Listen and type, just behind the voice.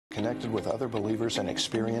connected with other believers and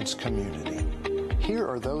experience community. Here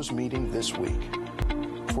are those meeting this week.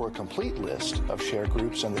 For a complete list of share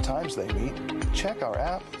groups and the times they meet, check our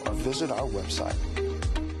app or visit our website.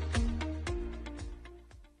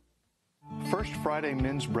 First Friday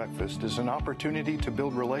Men's Breakfast is an opportunity to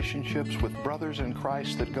build relationships with brothers in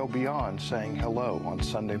Christ that go beyond saying hello on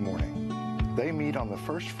Sunday morning. They meet on the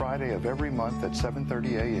first Friday of every month at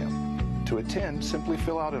 7:30 a.m. To attend, simply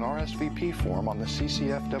fill out an RSVP form on the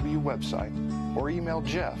CCFW website or email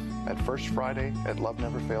Jeff at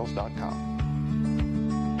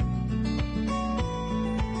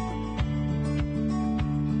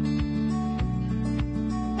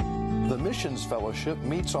The Missions Fellowship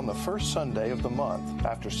meets on the first Sunday of the month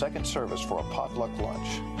after second service for a potluck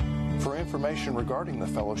lunch. For information regarding the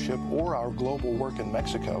fellowship or our global work in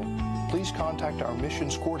Mexico, please contact our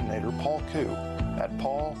missions coordinator, Paul Koo, at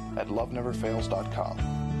paul@loveneverfails.com.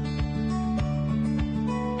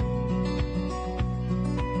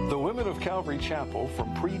 The women of Calvary Chapel,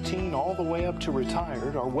 from preteen all the way up to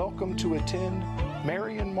retired, are welcome to attend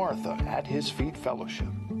Mary and Martha at His Feet Fellowship.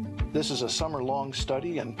 This is a summer-long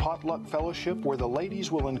study and potluck fellowship where the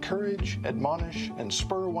ladies will encourage, admonish, and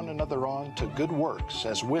spur one another on to good works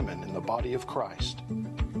as women in the body of Christ.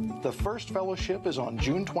 The first fellowship is on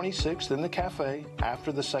June 26th in the cafe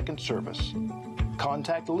after the second service.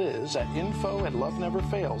 Contact Liz at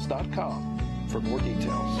info@loveneverfails.com for more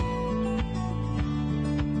details.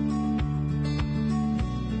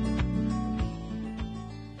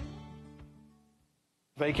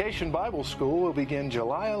 Vacation Bible School will begin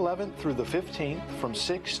July 11th through the 15th from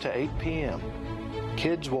 6 to 8 p.m.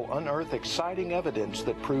 Kids will unearth exciting evidence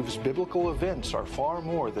that proves biblical events are far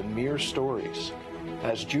more than mere stories.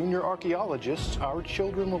 As junior archaeologists, our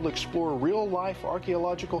children will explore real-life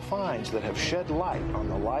archaeological finds that have shed light on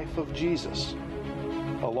the life of Jesus.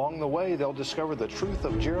 Along the way, they'll discover the truth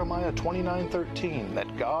of Jeremiah 29:13,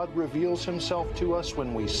 that God reveals Himself to us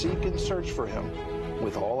when we seek and search for Him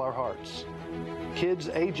with all our hearts. Kids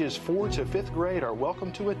ages 4 to 5th grade are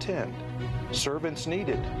welcome to attend. Servants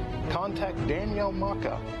needed. Contact Danielle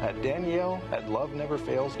Maka at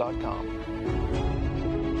danielle@loveneverfails.com.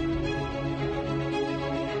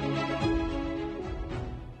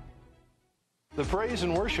 The Praise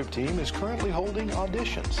and Worship team is currently holding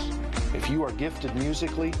auditions. If you are gifted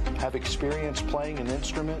musically, have experience playing an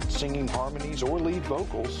instrument, singing harmonies, or lead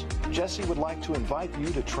vocals, Jesse would like to invite you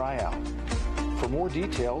to try out. For more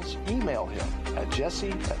details, email him at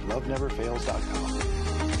jesse@loveneverfails.com.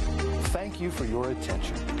 Thank you for your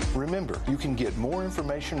attention. Remember, you can get more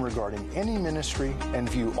information regarding any ministry and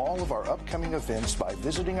view all of our upcoming events by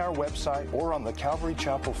visiting our website or on the Calvary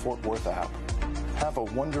Chapel Fort Worth app. Have a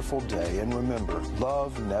wonderful day, and remember,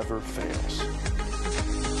 love never fails.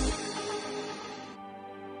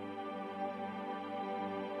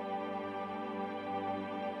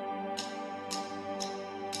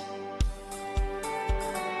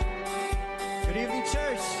 Good evening,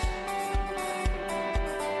 church.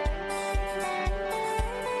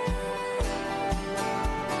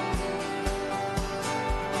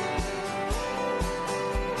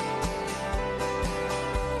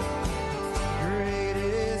 Great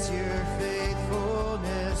is your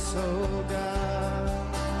faithfulness, O God.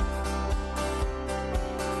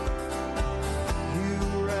 You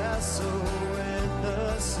wrestle with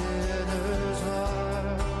the sinner's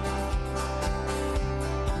heart.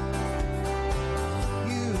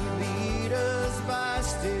 You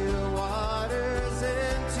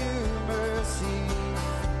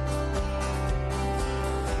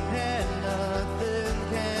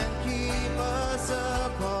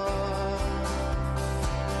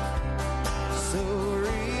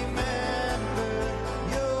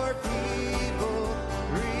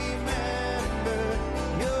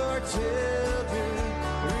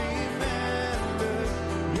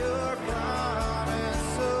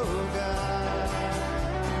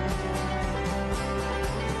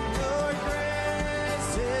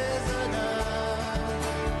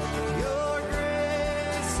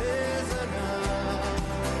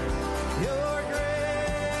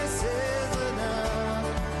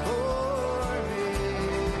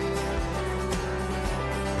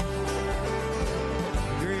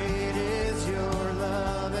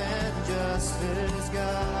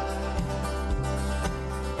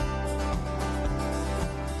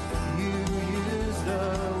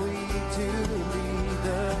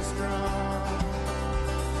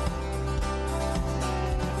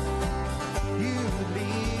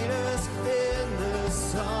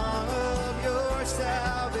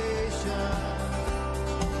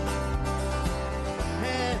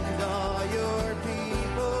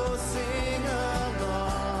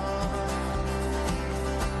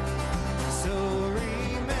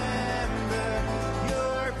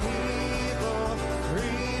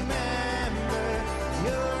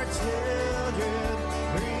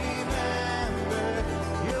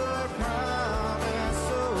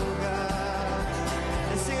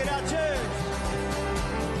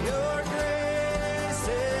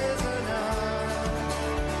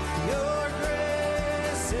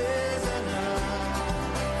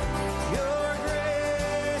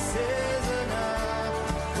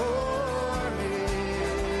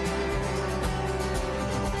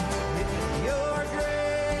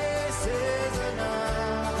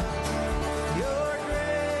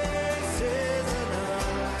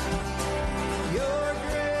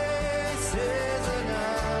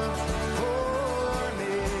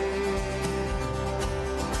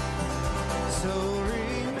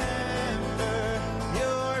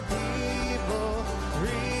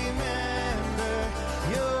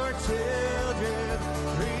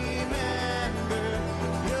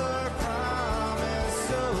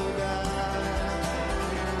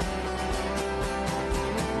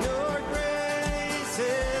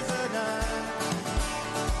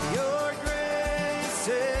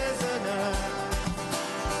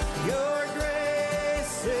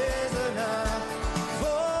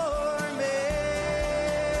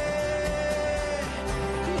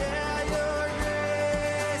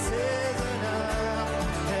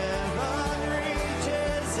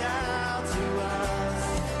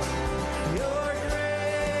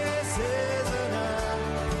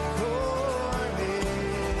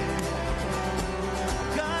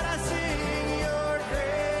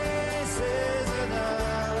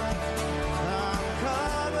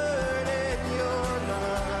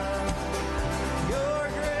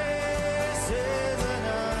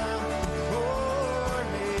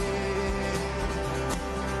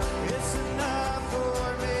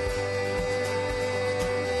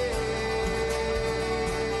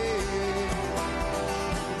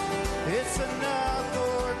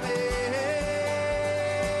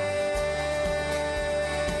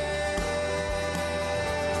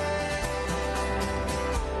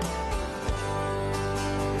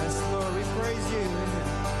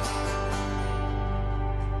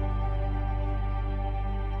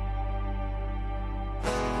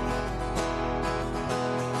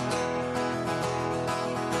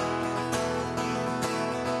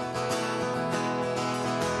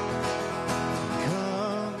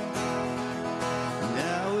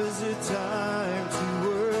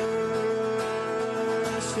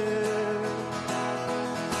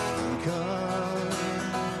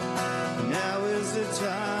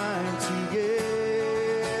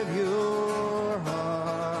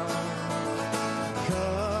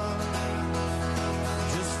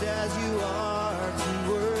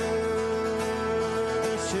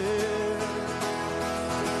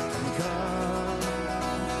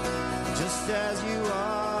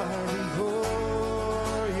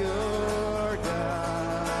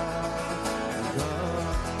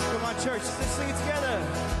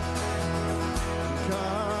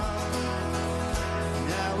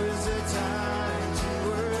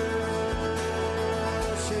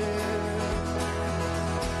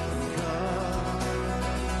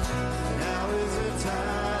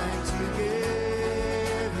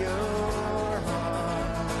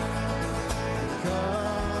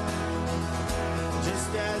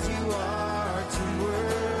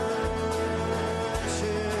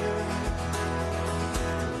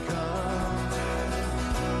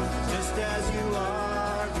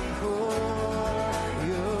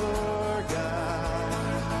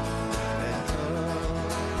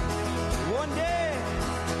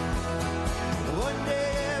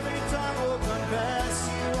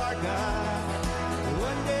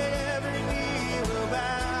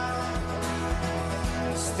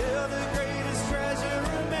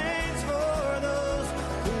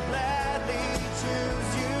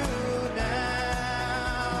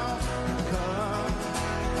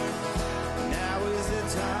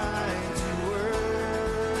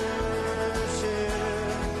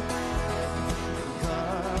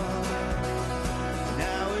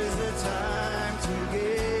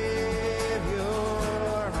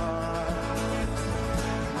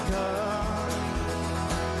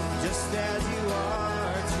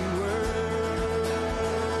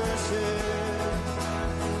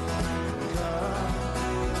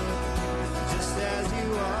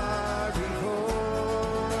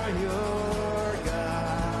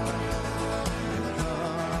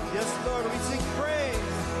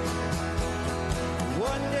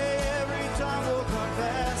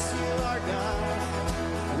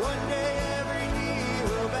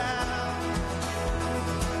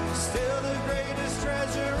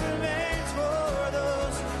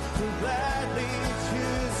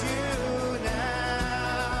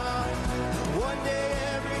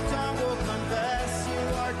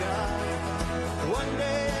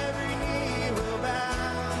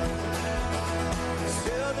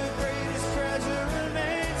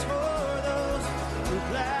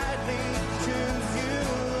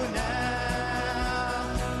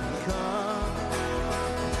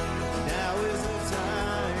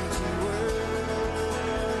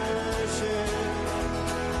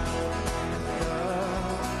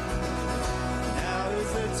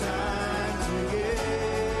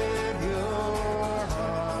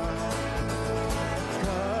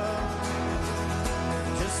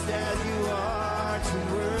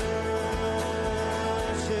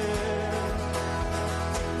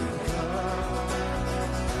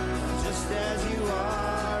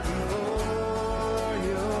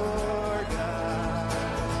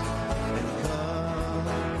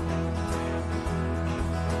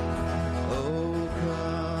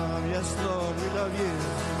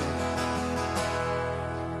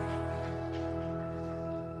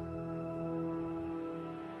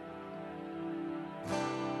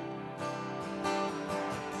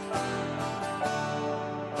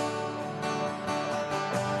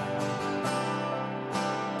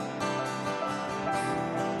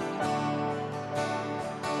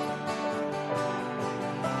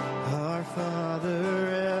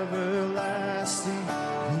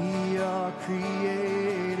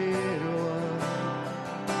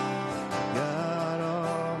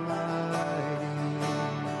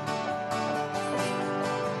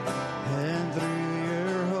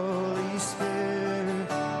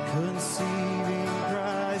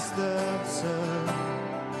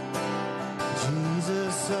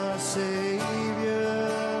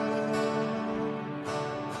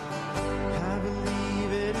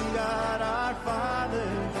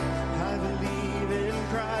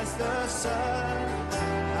the Son.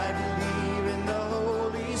 I believe in the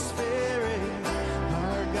Holy Spirit.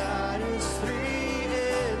 Our God is three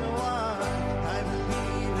in one. I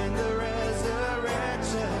believe in the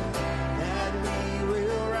resurrection, that we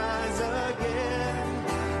will rise again.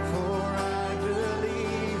 For I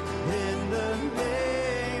believe in the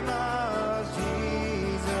name of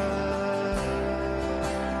Jesus.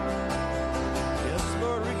 Yes,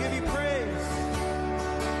 Lord, we give you praise.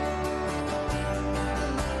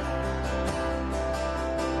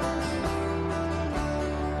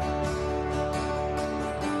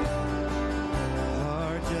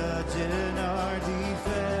 Our judge and our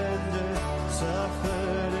defender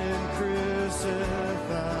suffered and crucified.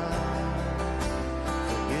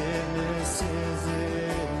 Forgiveness is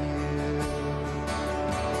in you.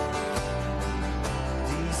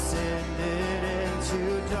 Descended into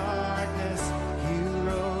darkness, you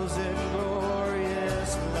rose in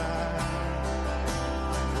glorious light.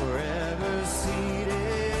 Forever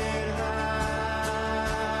seated high.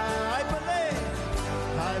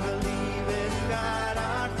 I believe in God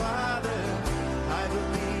our Father. I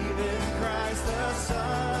believe in Christ the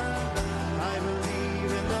Son. I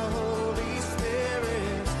believe in the Holy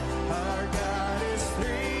Spirit. Our God is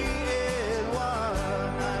three in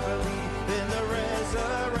one. I believe in the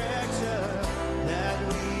resurrection, that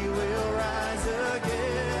we will rise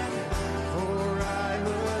again. For I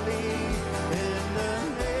believe in the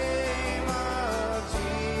name of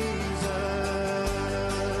Jesus.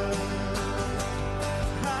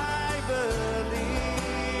 I believe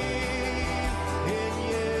in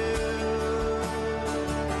you.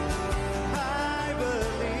 I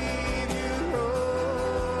believe you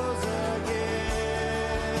rose again.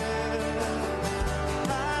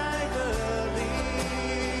 I believe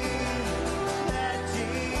that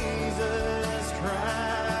Jesus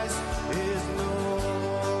Christ is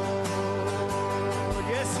Lord.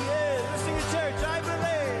 Yes, He is. Let's sing it, church. I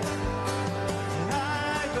believe. I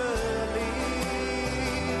believe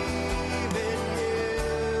in you.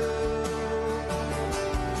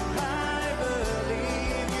 I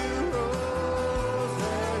believe you rose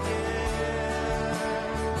again.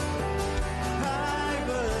 I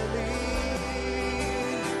believe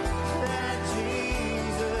that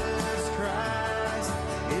Jesus Christ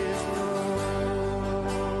is Lord.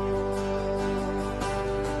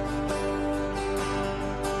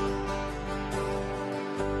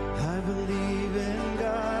 I believe in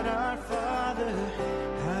God our Father.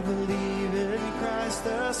 I believe in Christ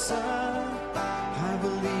the Son. I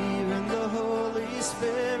believe in the Holy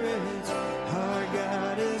Spirit. Our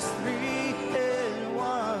God is three in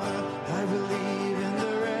one. I believe in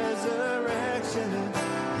the resurrection,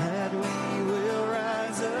 that we will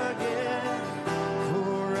rise again.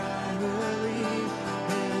 For I believe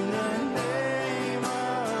in the name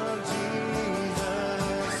of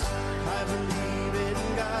Jesus. I believe in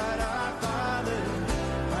God our Father.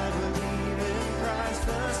 I believe in Christ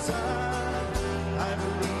the Son. I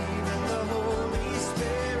believe in the Holy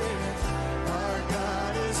Spirit. Our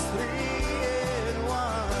God is three in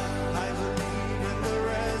one. I believe in the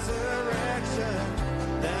resurrection,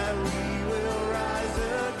 that we will rise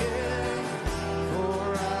again. For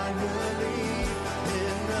I believe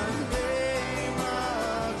in the name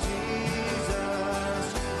of Jesus.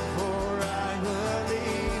 For I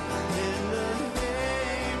believe in the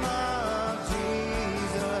name of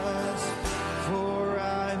Jesus. For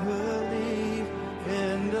I believe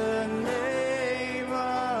in the name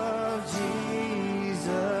of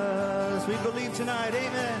Jesus. We believe tonight.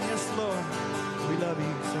 Amen. Yes, Lord. We love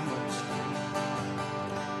you so much.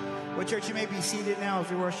 Well, church, you may be seated now as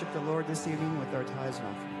we worship the Lord this evening with our tithes and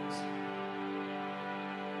offerings.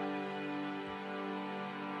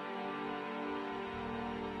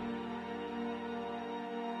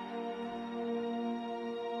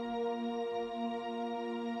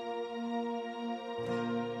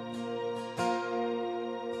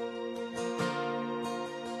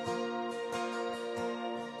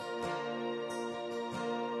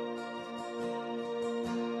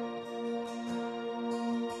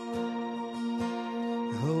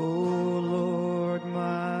 Oh Lord,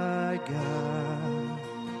 my God,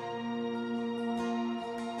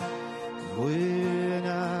 when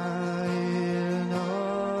I in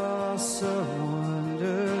awesome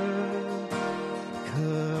wonder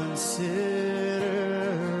consider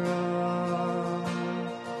all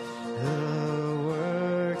the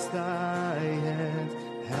works thy hands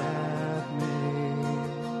have made,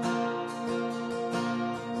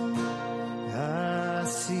 I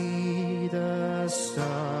see the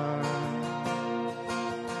stars,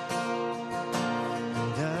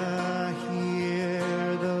 and I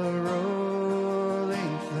hear the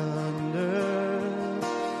rolling thunder.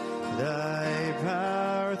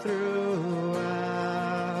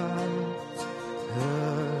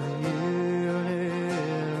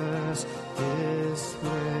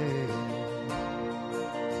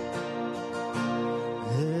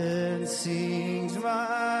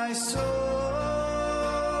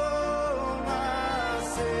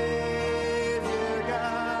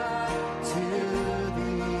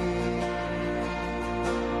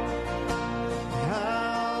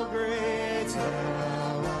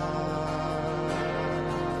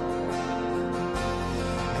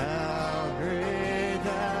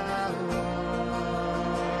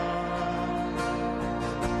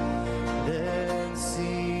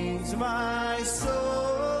 my soul.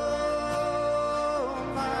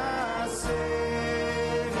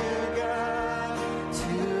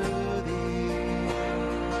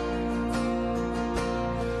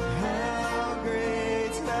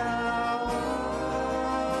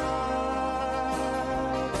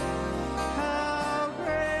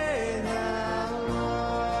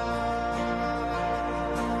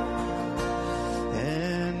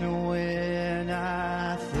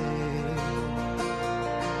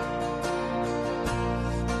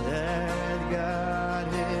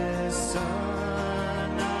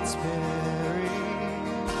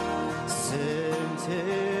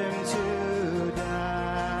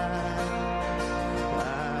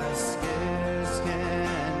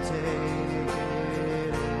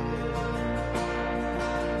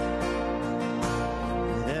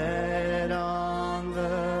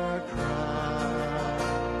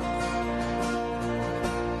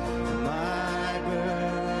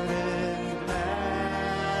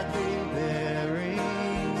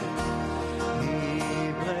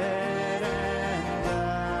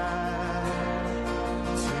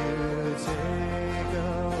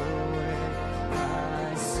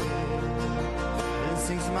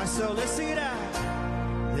 Let's sing it out.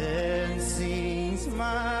 Then sings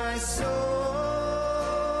my soul,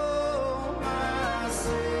 my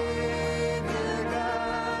Savior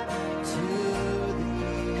God, to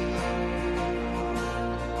thee.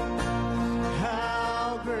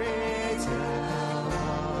 How great thou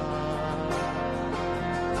art.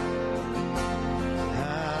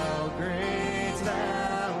 How great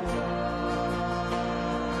thou art.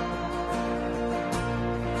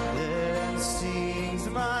 Then sings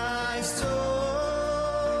my soul,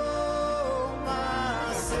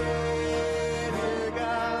 my Savior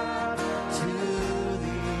God, to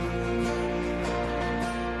thee.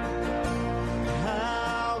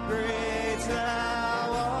 How great thou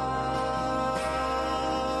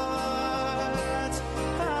art.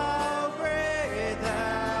 How great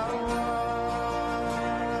thou art.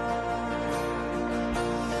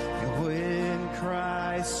 When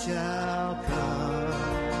Christ shall come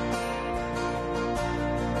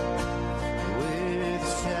with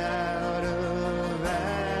shout of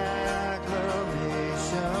acclamation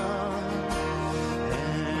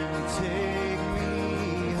and take me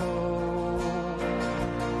home,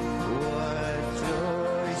 what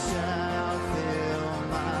joy shall fill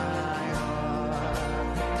my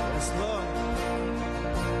heart. Yes, Lord.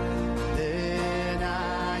 Then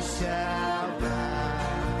I shall bow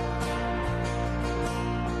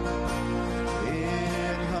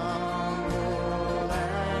in humble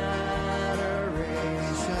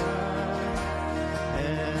adoration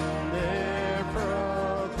and there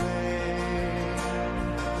proclaim,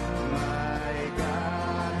 my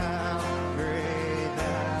God, how great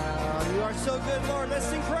thou. You are so good, Lord. Let's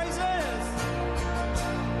sing praises.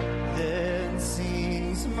 Then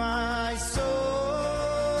sings my soul,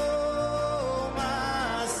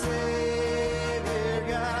 my Savior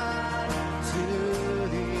God, to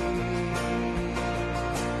thee.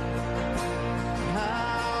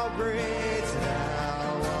 How great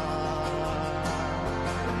thou art.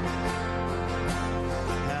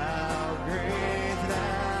 How great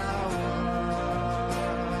thou art.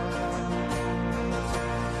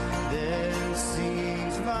 Then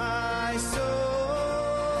sings my soul,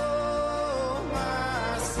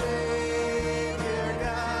 my Savior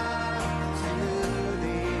God, to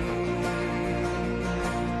thee.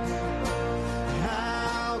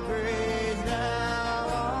 How great thou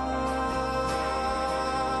art.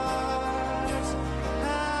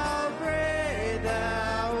 How great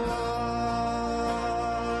thou art.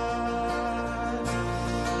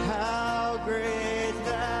 How great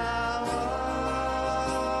thou art.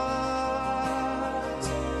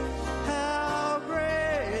 How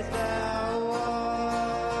great thou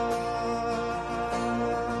art.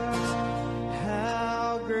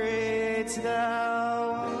 How great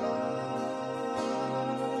thou art.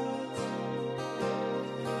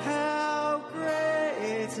 How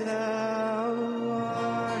great thou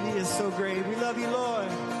art. He is so great. We love you, Lord.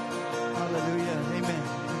 Hallelujah. Amen.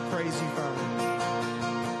 We praise you, Father.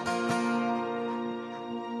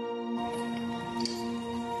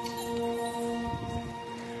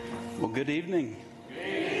 Well, good evening.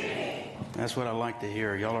 That's what I like to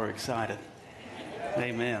hear. Y'all are excited.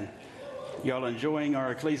 Amen. Y'all enjoying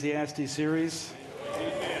our Ecclesiastes series?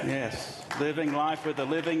 Yes. Living life with the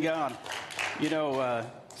living God. You know,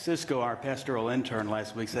 Cisco, our pastoral intern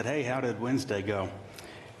last week, said, hey, how did Wednesday go?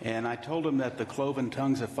 And I told him that the cloven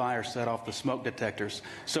tongues of fire set off the smoke detectors.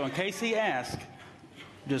 So in case he asks,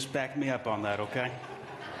 just back me up on that, okay?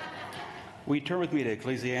 Will you turn with me to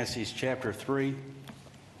Ecclesiastes chapter 3?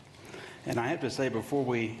 And I have to say, before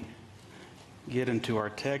we get into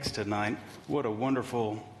our text tonight, what a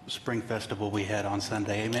wonderful spring festival we had on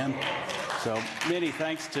Sunday. Amen. So many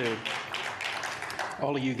thanks to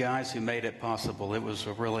all of you guys who made it possible. It was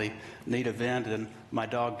a really neat event, and my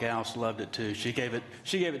dog Gauss loved it too. She gave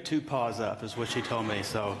it 2 paws up, is what she told me.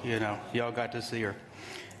 So, y'all got to see her.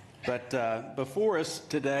 But before us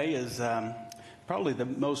today is probably the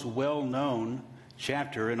most well-known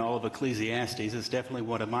chapter in all of Ecclesiastes. It's definitely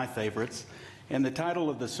one of my favorites. And the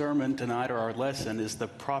title of the sermon tonight, or our lesson, is The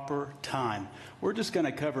Proper Time. We're just going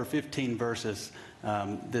to cover 15 verses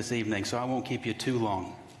this evening, so I won't keep you too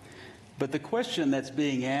long. But the question that's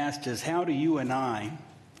being asked is, how do you and I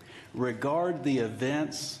regard the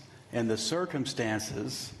events and the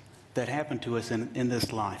circumstances that happen to us in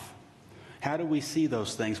this life? How do we see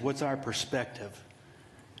those things? What's our perspective?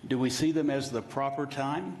 Do we see them as the proper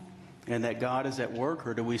time and that God is at work,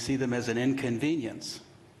 or do we see them as an inconvenience?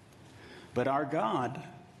 But our God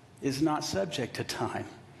is not subject to time.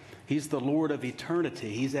 He's the Lord of eternity.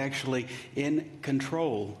 He's actually in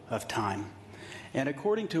control of time. And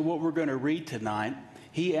according to what we're going to read tonight,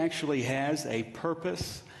 He actually has a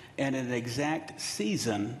purpose and an exact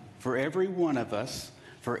season for every one of us,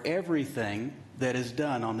 for everything that is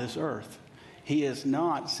done on this earth. He is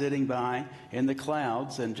not sitting by in the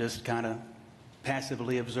clouds and just kind of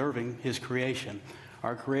passively observing His creation.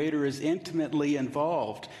 Our Creator is intimately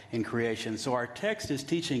involved in creation. So our text is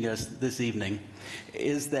teaching us this evening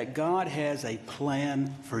is that God has a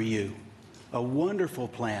plan for you, a wonderful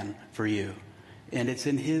plan for you. And it's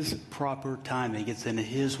in His proper timing. It's in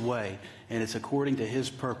His way. And it's according to His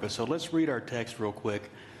purpose. So let's read our text real quick,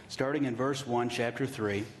 starting in verse 1, chapter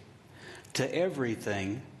 3. To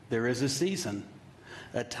everything there is a season,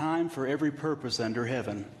 a time for every purpose under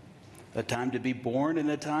heaven, a time to be born and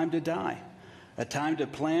a time to die, a time to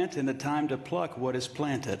plant and a time to pluck what is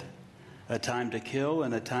planted, a time to kill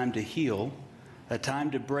and a time to heal, a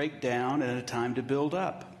time to break down and a time to build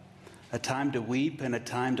up, a time to weep and a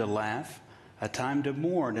time to laugh, a time to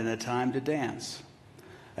mourn and a time to dance,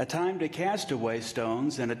 a time to cast away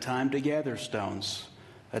stones and a time to gather stones,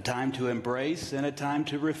 a time to embrace and a time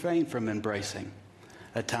to refrain from embracing,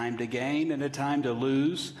 a time to gain and a time to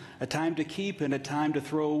lose, a time to keep and a time to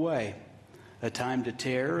throw away, a time to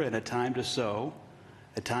tear and a time to sow,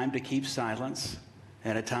 a time to keep silence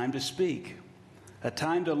and a time to speak, a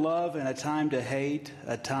time to love and a time to hate,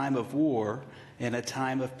 a time of war and a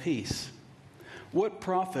time of peace. What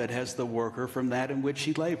profit has the worker from that in which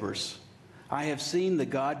he labors? I have seen the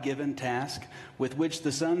God-given task with which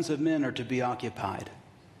the sons of men are to be occupied.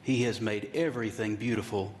 He has made everything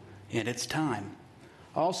beautiful in its time.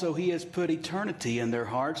 Also, He has put eternity in their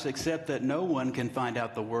hearts, except that no one can find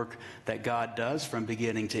out the work that God does from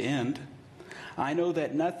beginning to end. I know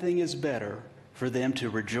that nothing is better for them to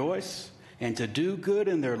rejoice and to do good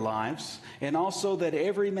in their lives, and also that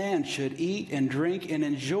every man should eat and drink and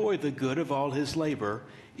enjoy the good of all his labor.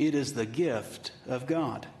 It is the gift of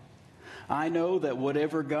God. I know that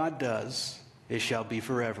whatever God does, it shall be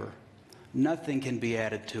forever. Nothing can be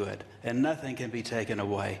added to it, and nothing can be taken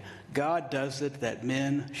away. God does it that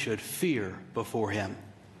men should fear before Him.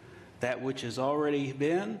 That which has already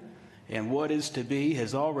been and what is to be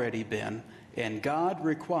has already been, and God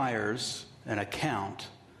requires an account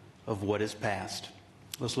of what is past.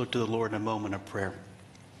 Let's look to the Lord in a moment of prayer.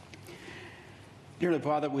 Dear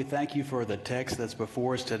Father, we thank You for the text that's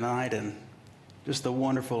before us tonight and just the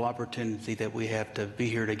wonderful opportunity that we have to be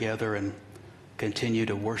here together and continue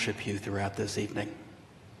to worship You throughout this evening.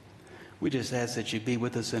 We just ask that You be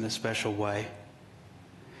with us in a special way.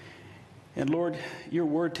 And Lord, Your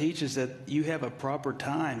word teaches that You have a proper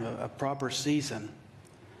time, a proper season,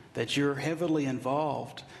 that You're heavily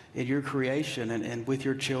involved in Your creation and with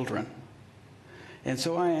Your children. And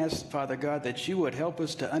so I ask, Father God, that You would help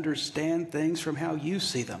us to understand things from how You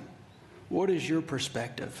see them. What is Your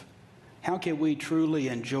perspective? How can we truly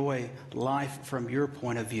enjoy life from Your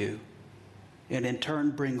point of view and in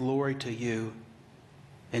turn bring glory to You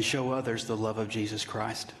and show others the love of Jesus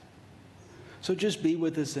Christ? So just be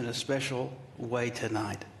with us in a special way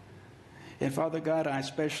tonight. And Father God, I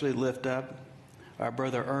especially lift up our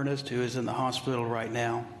brother Ernest, who is in the hospital right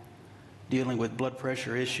now, dealing with blood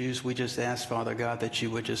pressure issues. We just ask, Father God, that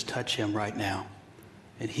You would just touch him right now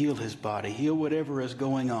and heal his body. Heal whatever is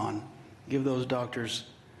going on. Give those doctors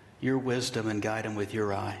Your wisdom and guide him with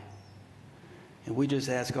Your eye. And we just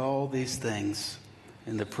ask all these things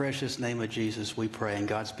in the precious name of Jesus, we pray. And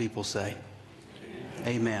God's people say,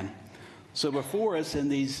 Amen. So before us in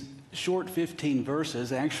these short 15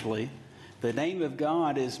 verses, actually, the name of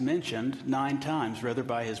God is mentioned 9 times, whether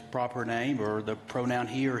by His proper name or the pronoun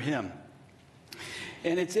he or him.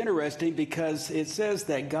 And it's interesting because it says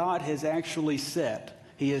that God has actually set,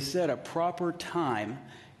 he has set a proper time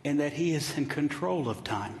and that he is in control of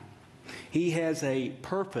time. He has a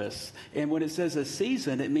purpose. And when it says a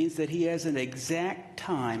season, it means that he has an exact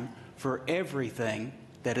time for everything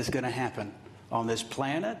that is going to happen on this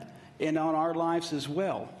planet and on our lives as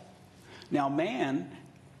well. Now, man,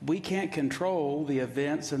 we can't control the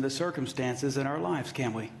events and the circumstances in our lives,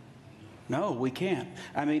 can we? No, we can't.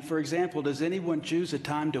 I mean, for example, does anyone choose a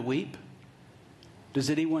time to weep? Does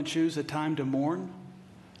anyone choose a time to mourn?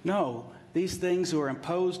 No. These things are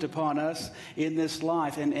imposed upon us in this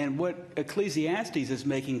life. And what Ecclesiastes is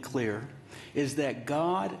making clear is that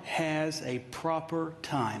God has a proper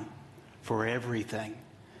time for everything.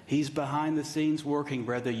 He's behind the scenes working,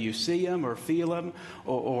 whether you see him or feel him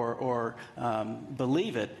or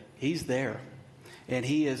believe it, he's there. And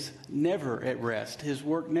he is never at rest. His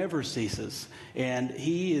work never ceases. And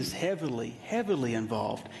he is heavily, heavily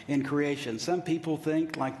involved in creation. Some people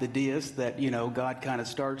think, like the deists, that, God kind of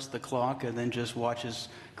starts the clock and then just watches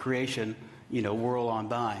creation, whirl on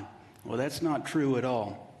by. Well, that's not true at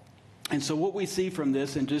all. And so what we see from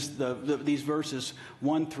this in just these verses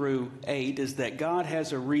 1 through 8 is that God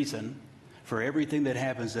has a reason for everything that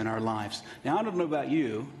happens in our lives. Now, I don't know about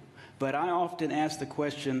you, but I often ask the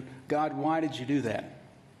question, God, why did you do that?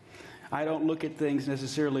 I don't look at things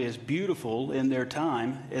necessarily as beautiful in their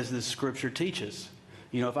time as the Scripture teaches.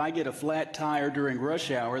 If I get a flat tire during rush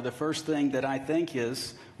hour, the first thing that I think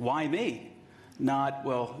is, why me? Not,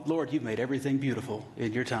 well, Lord, you've made everything beautiful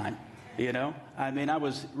in your time. I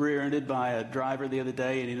was rear-ended by a driver the other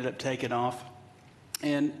day and he ended up taking off.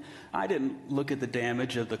 And I didn't look at the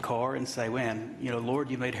damage of the car and say, man, Lord,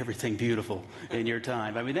 you made everything beautiful in your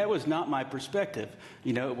time. I mean, that was not my perspective.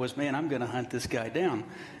 It was, man, I'm going to hunt this guy down.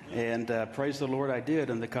 And praise the Lord, I did,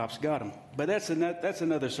 and the cops got him. But that's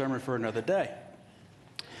another sermon for another day.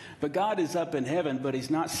 But God is up in heaven, but he's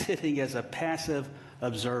not sitting as a passive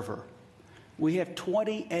observer. We have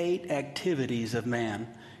 28 activities of man.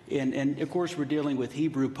 And of course, we're dealing with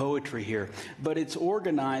Hebrew poetry here. But it's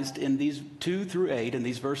organized in these 2 through 8, in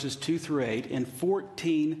these verses 2 through 8, in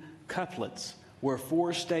 14 couplets where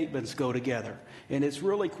 4 statements go together. And it's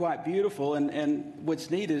really quite beautiful. And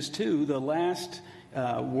what's neat is, too, the last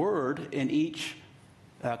word in each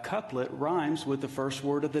couplet rhymes with the first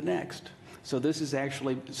word of the next. So this is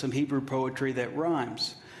actually some Hebrew poetry that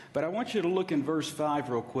rhymes. But I want you to look in verse 5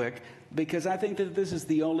 real quick, because I think that this is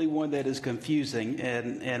the only one that is confusing,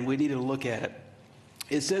 and we need to look at it.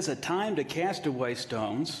 It says, a time to cast away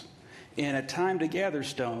stones, and a time to gather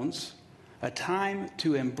stones, a time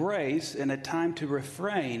to embrace, and a time to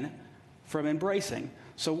refrain from embracing.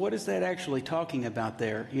 So what is that actually talking about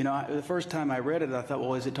there? The first time I read it, I thought,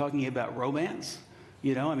 well, is it talking about romance?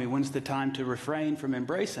 When's the time to refrain from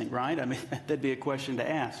embracing, right? That'd be a question to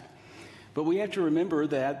ask. But we have to remember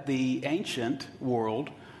that the ancient world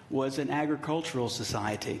was an agricultural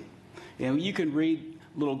society. You can read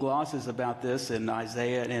little glosses about this in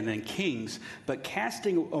Isaiah and in Kings, but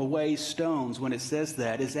casting away stones, when it says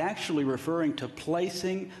that, is actually referring to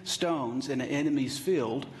placing stones in an enemy's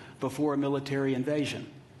field before a military invasion.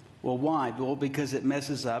 Well, why? Well, because it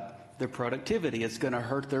messes up their productivity. It's going to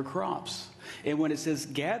hurt their crops. And when it says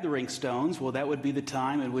gathering stones, well, that would be the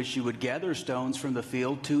time in which you would gather stones from the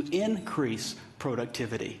field to increase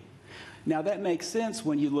productivity. Now, that makes sense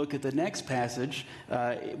when you look at the next passage,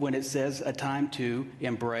 when it says a time to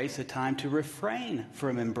embrace, a time to refrain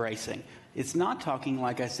from embracing. It's not talking,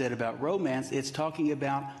 like I said, about romance. It's talking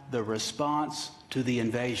about the response to the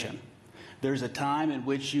invasion. There's a time in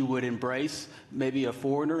which you would embrace maybe a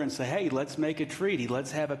foreigner and say, hey, let's make a treaty.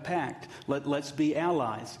 Let's have a pact. Let's be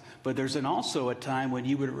allies. But there's also a time when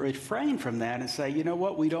you would refrain from that and say, you know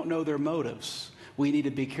what? We don't know their motives. We need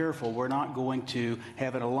to be careful. We're not going to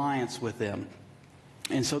have an alliance with them.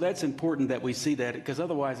 And so that's important that we see that, because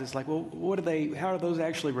otherwise it's like, well, how are those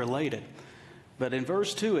actually related? But in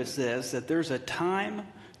verse 2 it says that there's a time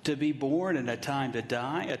to be born and a time to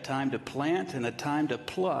die, a time to plant and a time to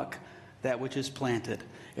pluck that which is planted.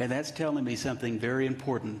 And that's telling me something very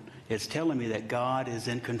important. It's telling me that God is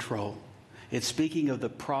in control. It's speaking of the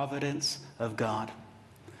providence of God.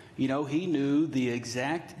 He knew the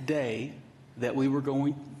exact day that we were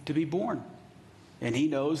going to be born. And he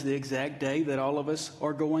knows the exact day that all of us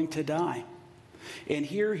are going to die. And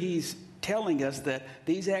here he's telling us that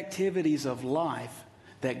these activities of life,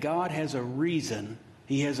 that God has a reason,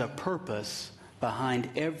 he has a purpose behind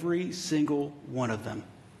every single one of them.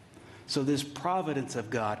 So this providence of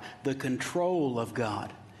God, the control of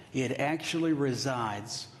God, it actually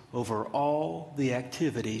resides over all the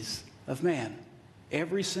activities of man.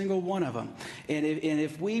 Every single one of them. And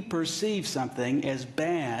if we perceive something as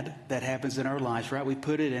bad that happens in our lives, right, we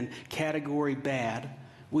put it in category bad,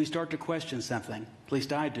 we start to question something. At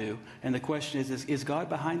least I do. And the question is God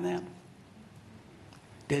behind that?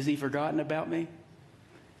 Has He forgotten about me?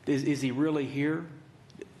 Is He really here?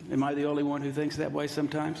 Am I the only one who thinks that way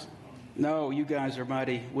sometimes? No, you guys are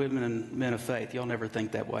mighty women and men of faith. You'll never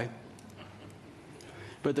think that way.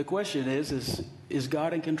 But the question is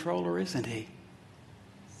God in control or isn't He?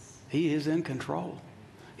 He is in control.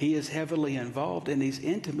 He is heavily involved, and He's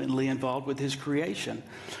intimately involved with His creation.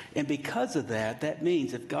 And because of that, that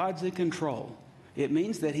means if God's in control, it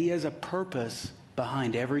means that He has a purpose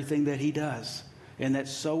behind everything that He does. And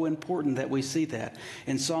that's so important that we see that.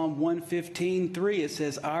 In Psalm 115:3, it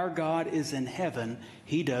says, our God is in heaven.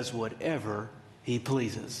 He does whatever He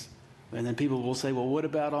pleases. And then people will say, well, what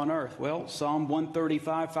about on earth? Well, Psalm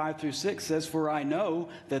 135, 5-6 says, for I know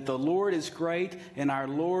that the Lord is great and our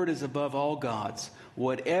Lord is above all gods.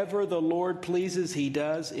 Whatever the Lord pleases, He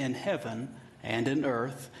does in heaven and in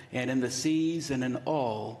earth and in the seas and in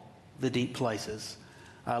all the deep places.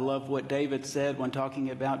 I love what David said when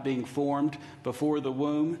talking about being formed before the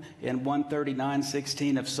womb in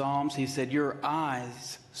 139:16 of Psalms. He said, your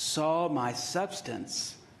eyes saw my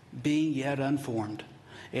substance being yet unformed.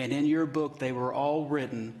 And in your book, they were all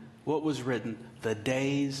written. What was written? The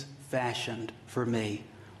days fashioned for me,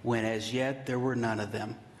 when as yet there were none of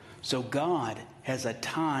them. So God has a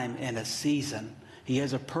time and a season. He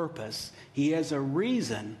has a purpose. He has a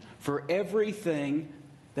reason for everything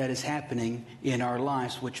that is happening in our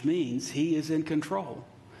lives, which means He is in control.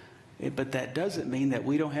 But that doesn't mean that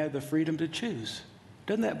we don't have the freedom to choose.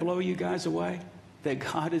 Doesn't that blow you guys away? That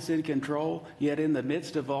God is in control, yet in the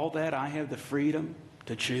midst of all that, I have the freedom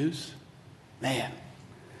to choose? Man,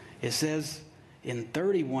 it says in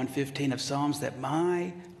 31:15 of Psalms that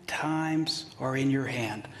my times are in your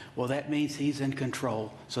hand. Well, that means He's in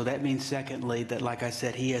control. So that means, secondly, that, like I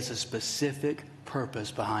said, He has a specific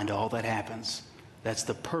purpose behind all that happens. That's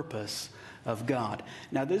the purpose of God.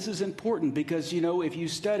 Now, this is important because, you know, if you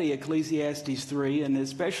study Ecclesiastes 3, and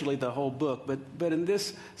especially the whole book, but in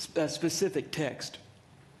this specific text,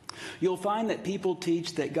 you'll find that people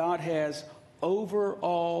teach that God has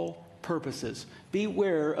overall purposes.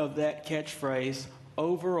 Beware of that catchphrase,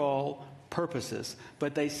 overall purposes.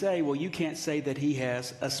 But they say, well, you can't say that He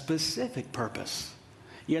has a specific purpose.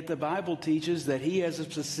 Yet the Bible teaches that He has a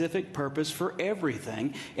specific purpose for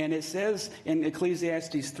everything. And it says in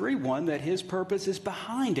Ecclesiastes 3:1 that His purpose is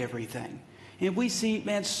behind everything. And we see,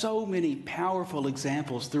 man, so many powerful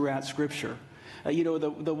examples throughout Scripture.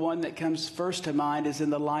 The one that comes first to mind is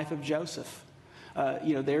in the life of Joseph.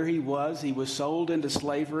 There he was sold into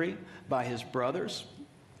slavery by his brothers,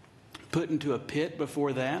 put into a pit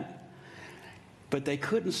before that. But they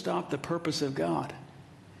couldn't stop the purpose of God.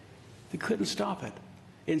 They couldn't stop it.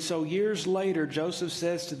 And so years later, Joseph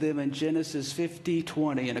says to them in Genesis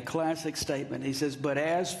 50:20, in a classic statement, he says, but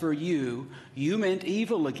as for you, you meant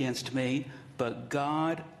evil against me, but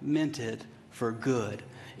God meant it for good,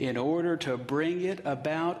 in order to bring it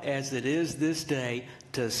about as it is this day,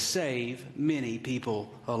 to save many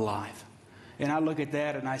people alive. And I look at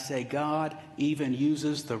that and I say, God even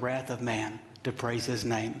uses the wrath of man to praise His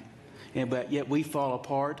name. But yet we fall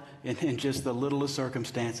apart in just the littlest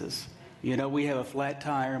circumstances. You know, we have a flat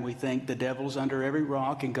tire and we think the devil's under every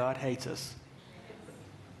rock and God hates us.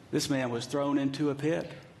 This man was thrown into a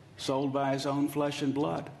pit, sold by his own flesh and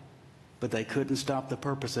blood. But they couldn't stop the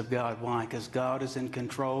purpose of God. Why? Because God is in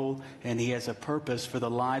control and He has a purpose for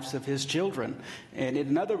the lives of His children. And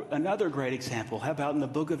another great example, how about in the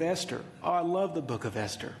book of Esther? Oh, I love the book of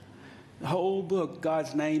Esther. The whole book,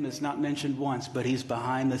 God's name is not mentioned once, but He's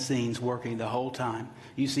behind the scenes working the whole time.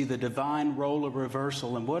 You see the divine role of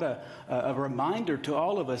reversal, and what a reminder to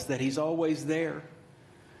all of us that He's always there.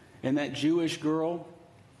 And that Jewish girl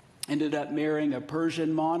ended up marrying a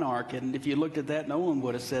Persian monarch, and if you looked at that, no one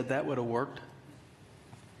would have said that would have worked.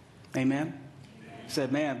 Amen?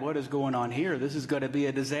 Said, man, what is going on here? This is going to be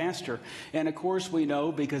a disaster. And of course we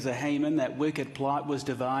know, because of Haman, that wicked plot was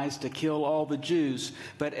devised to kill all the Jews.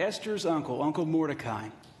 But Esther's Uncle Mordecai,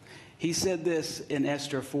 he said this in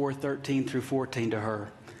Esther 4:13-14 to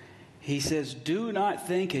her. He says, do not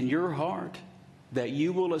think in your heart that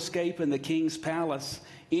you will escape in the king's palace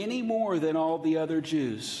any more than all the other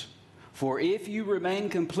Jews. For if you remain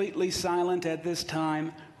completely silent at this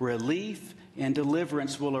time, relief and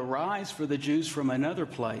deliverance will arise for the Jews from another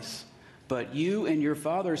place. But you and your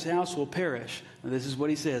father's house will perish. And this is what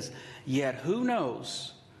he says. Yet who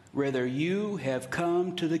knows whether you have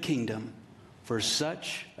come to the kingdom for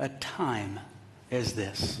such a time as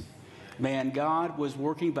this? Man, God was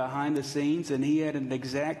working behind the scenes, and he had an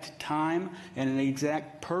exact time and an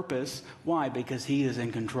exact purpose. Why? Because he is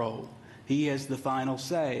in control. He has the final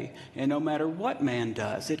say. And no matter what man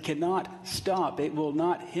does, it cannot stop. It will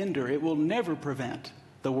not hinder. It will never prevent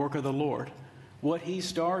the work of the Lord. What he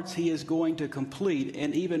starts, he is going to complete,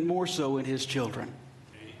 and even more so in his children.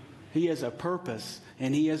 He has a purpose,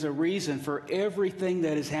 and he has a reason for everything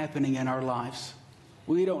that is happening in our lives.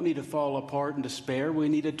 We don't need to fall apart in despair. We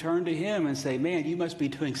need to turn to him and say, man, you must be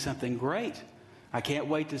doing something great. I can't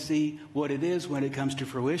wait to see what it is when it comes to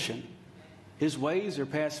fruition. His ways are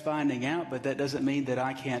past finding out, but that doesn't mean that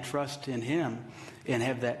I can't trust in him and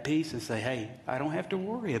have that peace and say, hey, I don't have to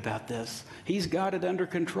worry about this. He's got it under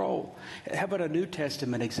control. How about a New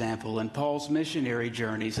Testament example in Paul's missionary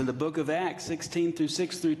journeys? In the book of Acts 16 through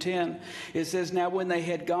 6 through 10, it says, now when they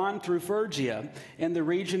had gone through Phrygia and the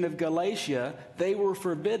region of Galatia, they were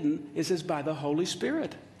forbidden, it says, by the Holy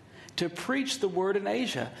Spirit, to preach the word in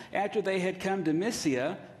Asia. After they had come to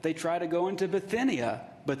Mysia, they tried to go into Bithynia,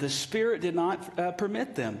 but the Spirit did not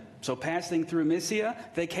permit them. So passing through Mysia,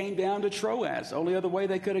 they came down to Troas, only other way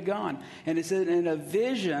they could have gone. And it said, and a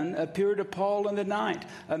vision appeared to Paul in the night.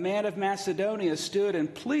 A man of Macedonia stood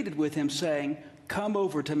and pleaded with him, saying, come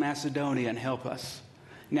over to Macedonia and help us.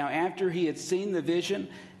 Now after he had seen the vision,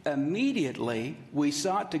 immediately we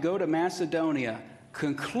sought to go to Macedonia,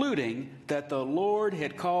 concluding that the Lord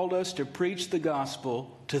had called us to preach the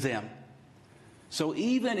gospel to them. So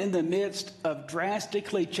even in the midst of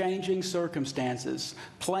drastically changing circumstances,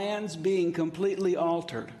 plans being completely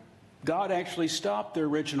altered, God actually stopped the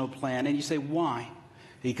original plan. And you say, why?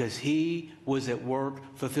 Because he was at work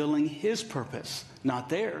fulfilling his purpose, not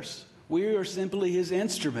theirs. We are simply his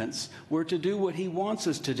instruments. We're to do what he wants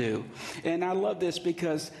us to do. And I love this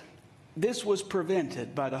because this was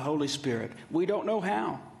prevented by the Holy Spirit. We don't know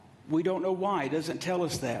how. We don't know why. It doesn't tell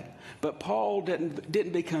us that. But Paul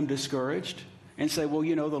didn't become discouraged and say, well,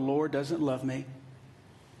 you know, the Lord doesn't love me.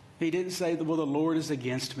 He didn't say, well, the Lord is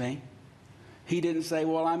against me. He didn't say,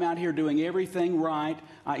 well, I'm out here doing everything right.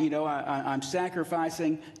 I'm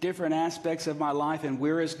sacrificing different aspects of my life, and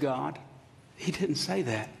where is God? He didn't say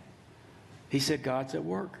that. He said, God's at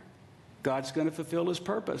work. God's going to fulfill his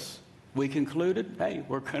purpose. We concluded, hey,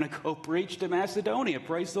 we're going to go preach to Macedonia.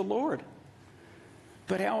 Praise the Lord.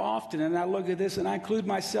 But how often, and I look at this and I include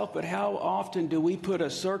myself, but how often do we put a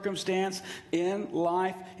circumstance in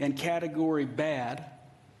life in category bad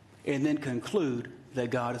and then conclude that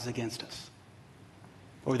God is against us,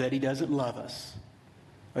 or that he doesn't love us,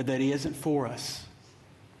 or that he isn't for us,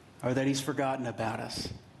 or that he's forgotten about us?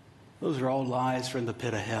 Those are all lies from the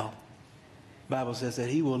pit of hell. The Bible says that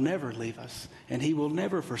he will never leave us and he will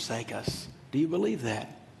never forsake us. Do you believe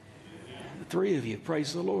that? The three of you,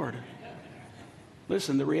 praise the Lord.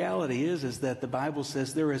 Listen, the reality is that the Bible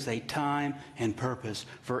says there is a time and purpose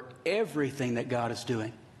for everything that God is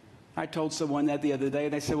doing. I told someone that the other day,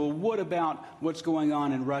 and they said, well, what about what's going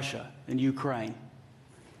on in Russia and Ukraine?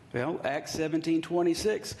 Well, Acts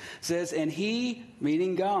 17:26 says, and he,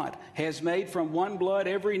 meaning God, has made from one blood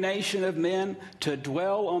every nation of men to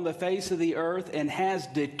dwell on the face of the earth, and has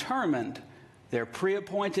determined their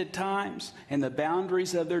pre-appointed times and the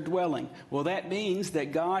boundaries of their dwelling. Well, that means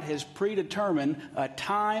that God has predetermined a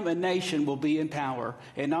time a nation will be in power.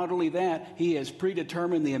 And not only that, he has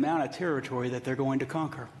predetermined the amount of territory that they're going to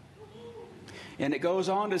conquer. And it goes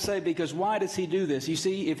on to say, because why does he do this? You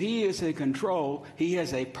see, if he is in control, he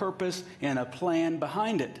has a purpose and a plan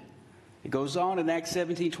behind it. It goes on in Acts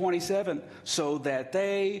 17:27, so that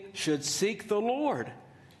they should seek the Lord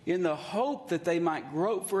in the hope that they might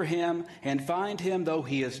grope for him and find him, though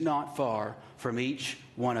he is not far from each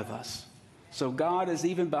one of us. So God is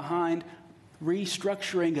even behind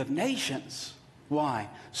restructuring of nations. Why?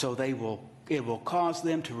 So it will cause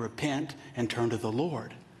them to repent and turn to the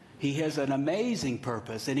Lord. He has an amazing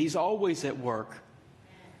purpose, and he's always at work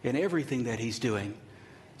in everything that he's doing.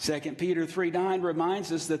 2 Peter 3:9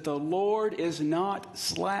 reminds us that the Lord is not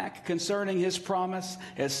slack concerning his promise,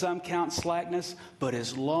 as some count slackness, but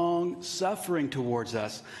is long-suffering towards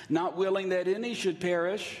us, not willing that any should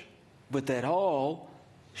perish, but that all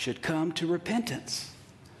should come to repentance.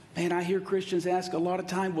 Man, I hear Christians ask a lot of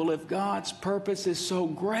time, well, if God's purpose is so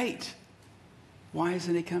great, why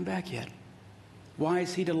hasn't he come back yet? Why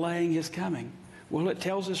is he delaying his coming? Well, it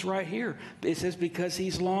tells us right here. It says because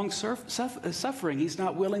he's long-suffering. He's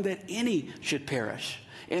not willing that any should perish.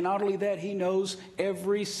 And not only that, he knows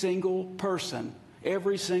every single person,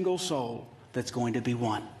 every single soul that's going to be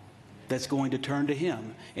won, that's going to turn to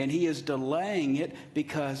him. And he is delaying it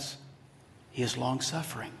because he is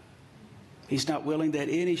long-suffering. He's not willing that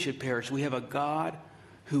any should perish. We have a God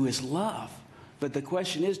who is love. But the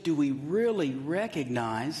question is, do we really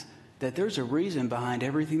recognize that there's a reason behind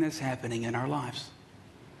everything that's happening in our lives?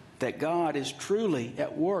 That God is truly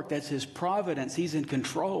at work. That's His providence. He's in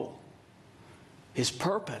control. His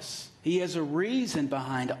purpose. He has a reason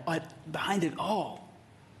behind it all.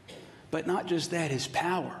 But not just that, His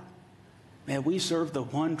power. Man, we serve the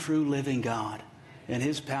one true living God, and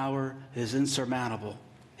His power is insurmountable.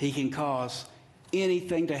 He can cause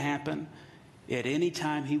anything to happen at any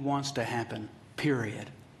time He wants to happen, period.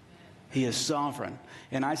 He is sovereign.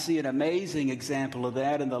 And I see an amazing example of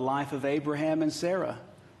that in the life of Abraham and Sarah.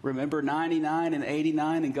 Remember 99 and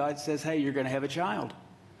 89, and God says, hey, you're going to have a child.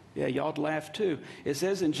 Yeah, y'all laugh too. It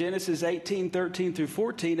says in Genesis 18, 13 through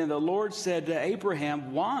 14, and the Lord said to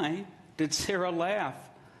Abraham, why did Sarah laugh,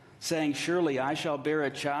 saying, surely I shall bear a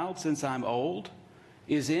child since I'm old?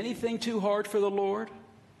 Is anything too hard for the Lord?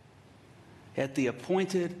 At the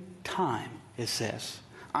appointed time, it says,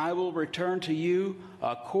 I will return to you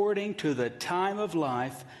according to the time of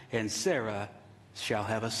life, and Sarah shall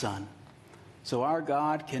have a son. So our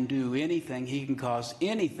God can do anything. He can cause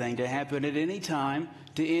anything to happen at any time,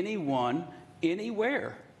 to anyone,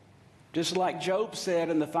 anywhere. Just like Job said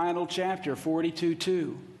in the final chapter,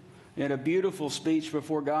 42:2. In a beautiful speech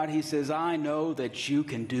before God, he says, I know that you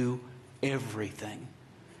can do everything.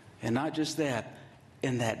 And not just that,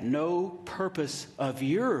 and that no purpose of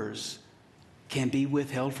yours can be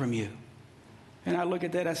withheld from you. And I look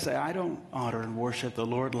at that, I say, I don't honor and worship the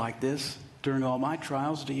Lord like this during all my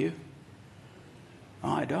trials, do you?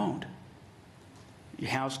 Oh, I don't. Your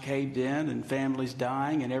house caved in and families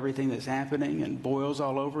dying and everything that's happening and boils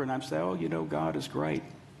all over, and I'm saying, oh, you know, God is great.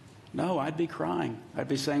 No, I'd be crying. I'd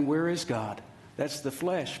be saying, where is God? That's the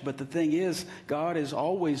flesh. But the thing is, God is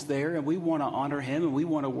always there, and we want to honor Him and we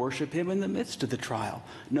want to worship Him in the midst of the trial,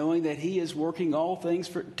 knowing that He is working all things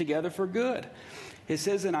together for good. It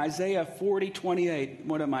says in Isaiah 40:28,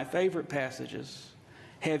 one of my favorite passages,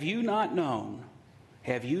 have you not known,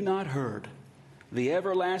 have you not heard, the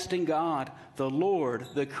everlasting God, the Lord,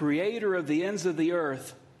 the creator of the ends of the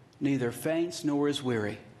earth, neither faints nor is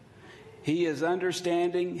weary. His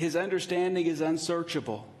understanding is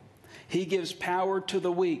unsearchable. He gives power to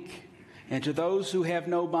the weak, and to those who have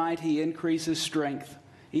no might He increases strength.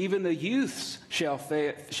 Even the youths shall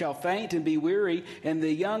faint and be weary, and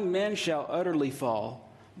the young men shall utterly fall.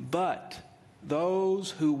 But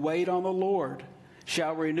those who wait on the Lord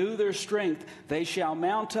shall renew their strength. They shall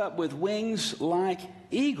mount up with wings like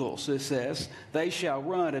eagles, it says. They shall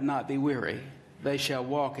run and not be weary. They shall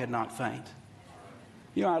walk and not faint.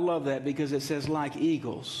 You know, I love that because it says like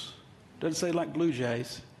eagles. It doesn't say like blue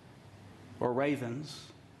jays or ravens.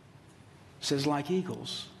 It says like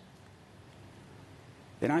eagles.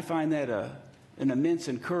 And I find that an immense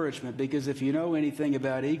encouragement, because if you know anything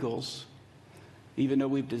about eagles, even though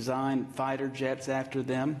we've designed fighter jets after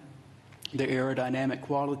them, their aerodynamic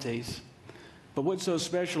qualities, but what's so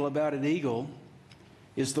special about an eagle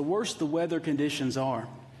is the worse the weather conditions are,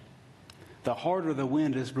 the harder the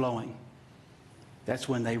wind is blowing. That's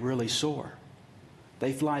when they really soar.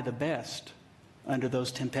 They fly the best under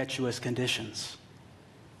those tempestuous conditions.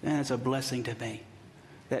 And it's a blessing to me.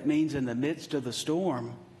 That means in the midst of the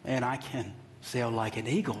storm, and I can sail like an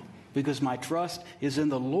eagle because my trust is in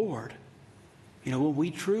the Lord. You know, when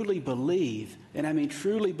we truly believe, and I mean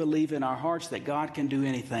truly believe in our hearts that God can do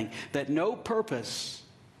anything, that no purpose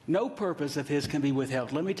of His can be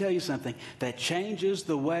withheld. Let me tell you something that changes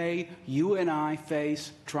the way you and I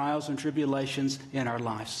face trials and tribulations in our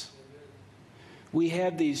lives. We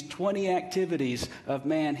have these 20 activities of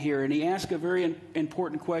man here, and he asks a very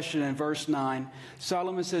important question in verse 9.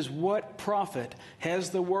 Solomon says, what profit has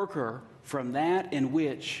the worker from that in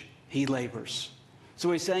which he labors?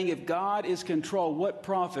 So he's saying if God is control, what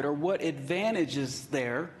profit or what advantage is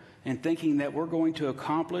there in thinking that we're going to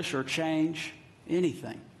accomplish or change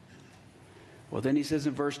anything? Well, then he says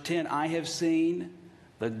in verse 10, I have seen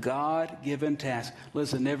the God-given task.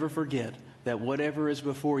 Listen, never forget that whatever is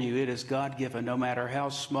before you, it is God-given, no matter how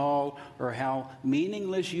small or how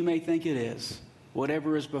meaningless you may think it is.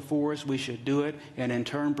 Whatever is before us, we should do it and in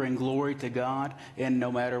turn bring glory to God. And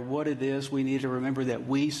no matter what it is, we need to remember that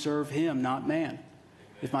we serve Him, not man.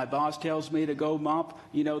 If my boss tells me to go mop,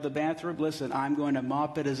 the bathroom, listen, I'm going to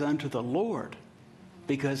mop it as unto the Lord,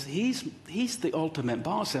 because He's the ultimate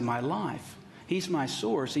boss in my life. He's my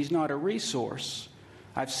source. He's not a resource.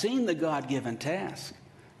 I've seen the God-given task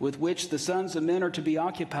with which the sons of men are to be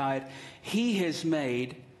occupied. He has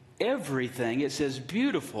made everything, it says,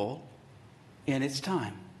 beautiful in its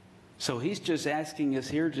time. So He's just asking us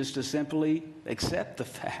here just to simply accept the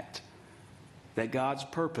fact that God's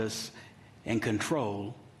purpose and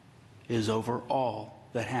control is over all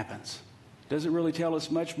that happens. doesn't really tell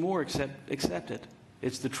us much more except accept it.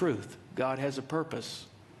 It's the truth. God has a purpose.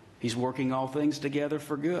 He's working all things together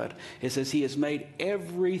for good. It says he has made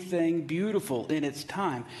everything beautiful in its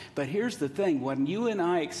time. But here's the thing. When you and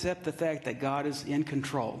I accept the fact that God is in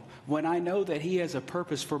control, when I know that he has a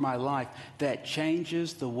purpose for my life, that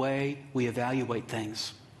changes the way we evaluate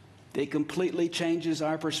things. It completely changes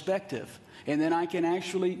our perspective. And then I can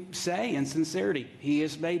actually say in sincerity, he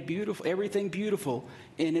has made beautiful, everything beautiful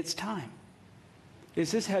in its time.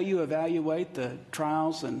 Is this how you evaluate the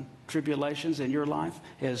trials and tribulations in your life,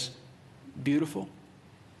 as beautiful?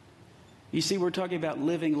 You see, we're talking about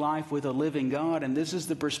living life with a living God, and this is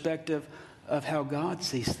the perspective of how God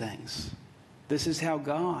sees things. This is how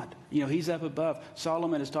God, he's up above.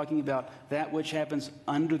 Solomon is talking about that which happens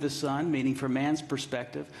under the sun, meaning from man's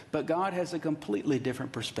perspective, but God has a completely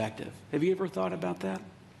different perspective. Have you ever thought about that?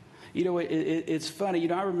 It's funny.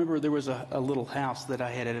 I remember there was a little house that I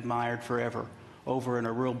had admired forever over in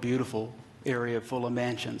a real beautiful area full of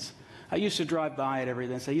mansions. I used to drive by it every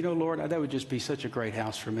day and say, Lord, that would just be such a great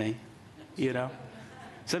house for me,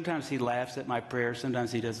 Sometimes he laughs at my prayers.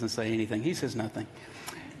 Sometimes he doesn't say anything. He says nothing.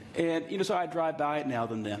 And, so I drive by it now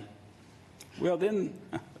and then. Well, then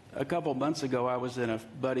a couple months ago, I was in a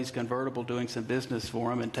buddy's convertible doing some business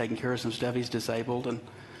for him and taking care of some stuff. He's disabled, and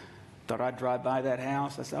thought I'd drive by that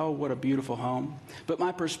house. I said, oh, what a beautiful home. But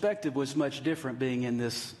my perspective was much different being in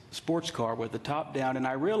this sports car with the top down, and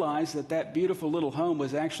I realized that that beautiful little home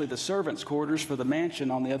was actually the servants' quarters for the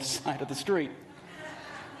mansion on the other side of the street.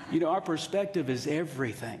 Our perspective is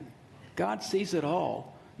everything. God sees it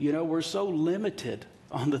all. We're so limited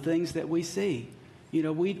on the things that we see. We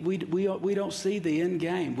don't see the end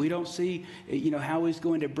game. We don't see, how he's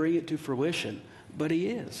going to bring it to fruition. But he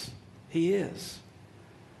is. He is.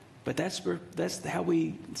 But that's how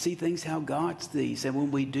we see things, how God sees. And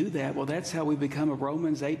when we do that, well, that's how we become a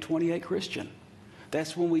Romans 8:28 Christian.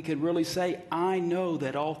 That's when we can really say, I know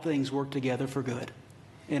that all things work together for good.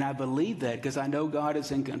 And I believe that because I know God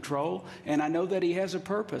is in control, and I know that he has a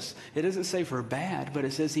purpose. It doesn't say for bad, but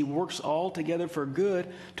it says he works all together for good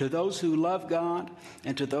to those who love God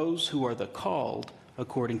and to those who are the called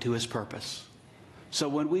according to his purpose. So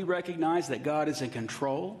when we recognize that God is in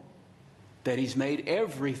control, that he's made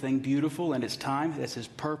everything beautiful in its time, that's his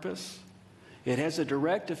purpose, it has a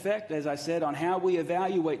direct effect, as I said, on how we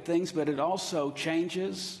evaluate things, but it also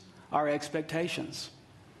changes our expectations.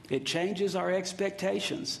 It changes our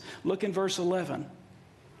expectations. Look in verse 11.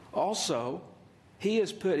 Also, he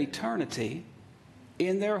has put eternity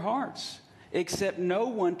in their hearts, except no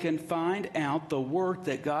one can find out the work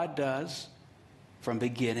that God does from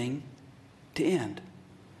beginning to end.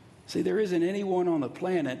 See, there isn't anyone on the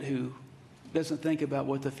planet who doesn't think about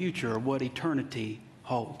what the future or what eternity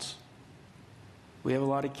holds. We have a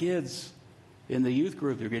lot of kids in the youth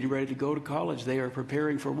group. They're getting ready to go to college. They are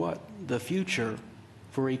preparing for what? The future,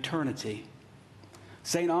 for eternity.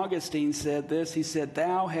 St. Augustine said this. He said,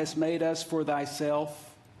 thou hast made us for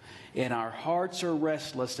thyself, and our hearts are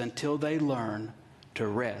restless until they learn to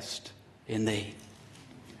rest in thee.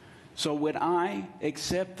 So when I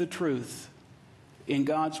accept the truth in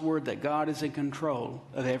God's word that God is in control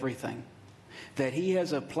of everything, that he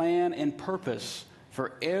has a plan and purpose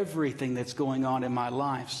for everything that's going on in my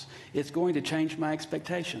life, it's going to change my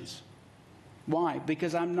expectations. Why?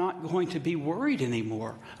 Because I'm not going to be worried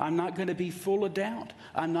anymore. I'm not going to be full of doubt.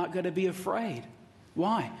 I'm not going to be afraid.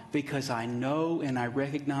 Why? Because I know and I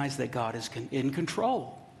recognize that God is in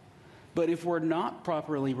control. But if we're not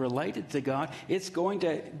properly related to God, it's going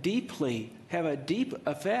to have a deep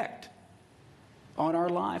effect on our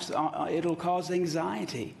lives. It'll cause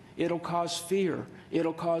anxiety. It'll cause fear.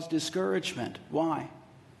 It'll cause discouragement. Why?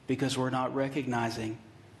 Because we're not recognizing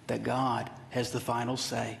that God has the final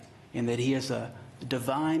say and that he has a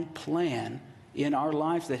divine plan in our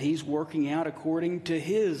lives that he's working out according to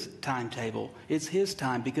his timetable. It's his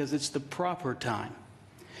time because it's the proper time.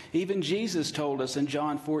 Even Jesus told us in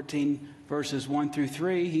John 14, verses 1 through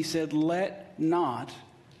 3, he said, let not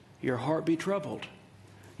your heart be troubled.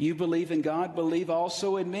 You believe in God, believe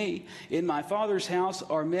also in me. In my Father's house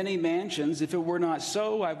are many mansions. If it were not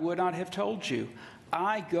so, I would not have told you.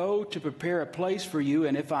 I go to prepare a place for you,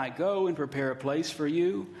 and if I go and prepare a place for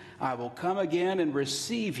you, I will come again and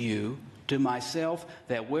receive you to myself,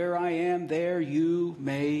 that where I am, there you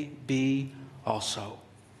may be also.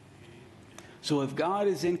 So if God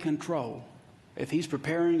is in control, if he's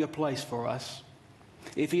preparing a place for us,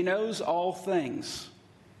 if he knows all things,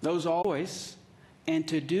 knows always, and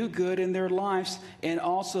to do good in their lives, and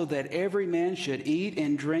also that every man should eat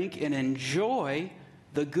and drink and enjoy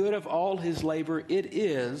the good of all his labor, it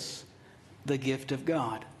is the gift of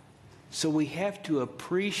God. So we have to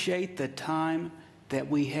appreciate the time that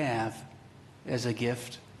we have as a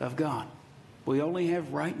gift of God. We only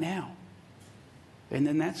have right now. And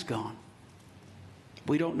then that's gone.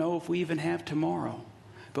 We don't know if we even have tomorrow.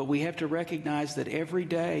 But we have to recognize that every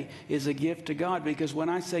day is a gift to God. Because when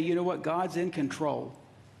I say, you know what, God's in control,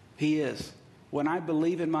 He is. When I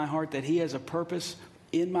believe in my heart that He has a purpose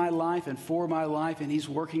in my life and for my life and He's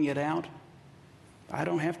working it out, I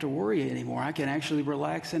don't have to worry anymore. I can actually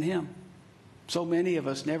relax in Him. So many of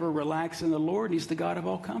us never relax in the Lord, and He's the God of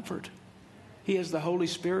all comfort. He is the Holy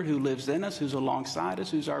Spirit who lives in us, who's alongside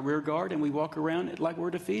us, who's our rear guard, and we walk around like we're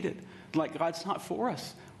defeated, like God's not for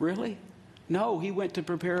us. Really? No, He went to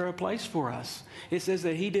prepare a place for us. It says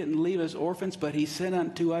that He didn't leave us orphans, but He sent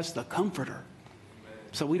unto us the Comforter.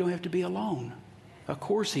 So we don't have to be alone. Of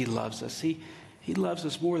course He loves us. He loves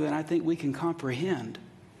us more than I think we can comprehend.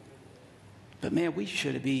 But man, we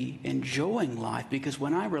should be enjoying life, because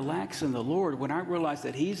when I relax in the Lord, when I realize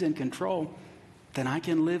that He's in control, then I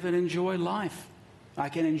can live and enjoy life. I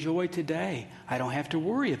can enjoy today. I don't have to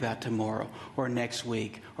worry about tomorrow or next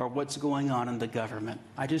week or what's going on in the government.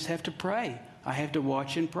 I just have to pray. I have to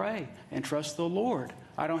watch and pray and trust the Lord.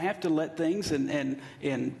 I don't have to let things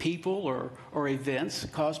and people or events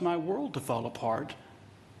cause my world to fall apart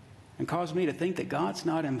and cause me to think that God's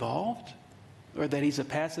not involved or that He's a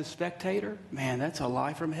passive spectator. Man, that's a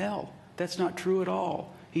lie from hell. That's not true at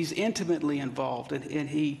all. He's intimately involved, and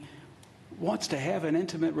He wants to have an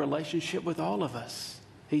intimate relationship with all of us.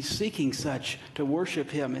 He's seeking such to worship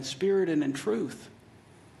Him in spirit and in truth.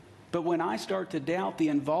 But when I start to doubt the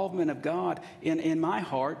involvement of God in my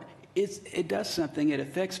heart, it does something. It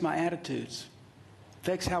affects my attitudes,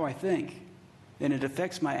 affects how I think, and it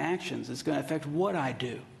affects my actions. It's going to affect what I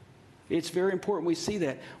do. It's very important we see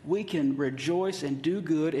that. We can rejoice and do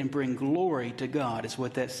good and bring glory to God, is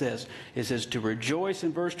what that says. It says to rejoice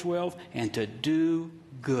in verse 12 and to do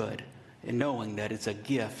good, and knowing that it's a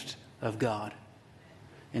gift of God.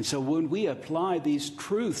 And so when we apply these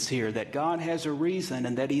truths here, that God has a reason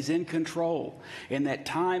and that He's in control, and that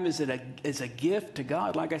time is a gift to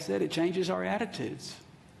God, like I said, it changes our attitudes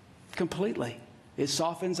completely. It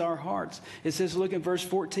softens our hearts. It says, look at verse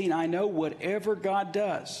 14, I know whatever God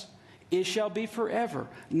does, it shall be forever.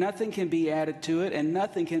 Nothing can be added to it, and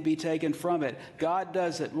nothing can be taken from it. God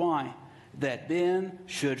does it. Why? That men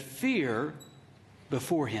should fear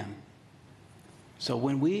before Him. So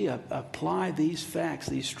when we apply these facts,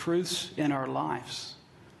 these truths in our lives,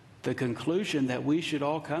 the conclusion that we should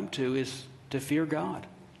all come to is to fear God,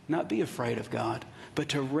 not be afraid of God, but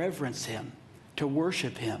to reverence Him, to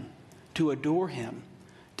worship Him, to adore Him,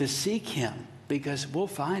 to seek Him, because we'll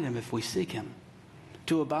find Him if we seek Him.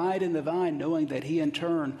 To abide in the vine, knowing that He in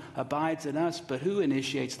turn abides in us. But who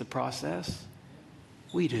initiates the process?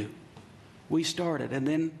 We do. We start it, and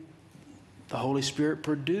then the Holy Spirit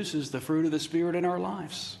produces the fruit of the Spirit in our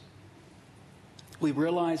lives. We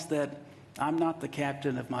realize that I'm not the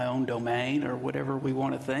captain of my own domain or whatever we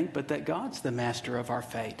want to think, but that God's the master of our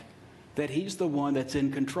fate, that He's the one that's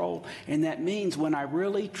in control. And that means when I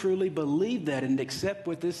really, truly believe that and accept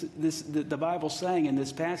what the Bible's saying in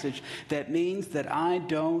this passage, that means that I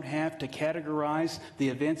don't have to categorize the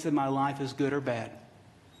events in my life as good or bad.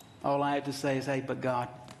 All I have to say is, hey, but God.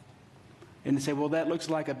 And they say, well, that looks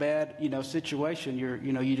like a bad, situation.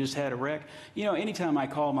 You just had a wreck. Anytime I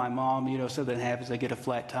call my mom, something happens, I get a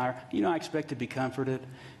flat tire. I expect to be comforted.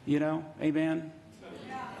 Amen.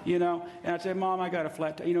 And I'd say, Mom, I got a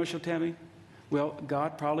flat tire. You know what she'll tell me? Well,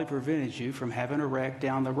 God probably prevented you from having a wreck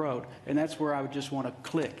down the road. And that's where I would just want to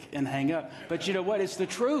click and hang up. But you know what? It's the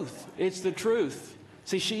truth. It's the truth.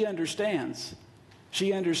 See, she understands.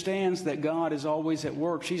 She understands that God is always at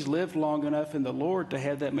work. She's lived long enough in the Lord to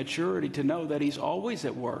have that maturity to know that He's always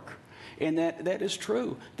at work. And that is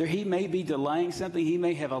true. He may be delaying something. He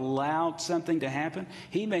may have allowed something to happen.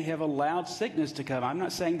 He may have allowed sickness to come. I'm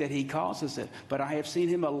not saying that He causes it, but I have seen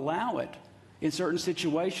Him allow it in certain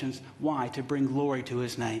situations. Why? To bring glory to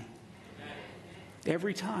His name.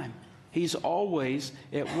 Every time. He's always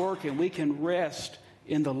at work, and we can rest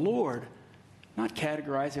in the Lord. Not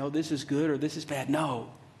categorizing, this is good or this is bad. No,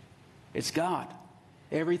 it's God.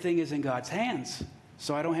 Everything is in God's hands.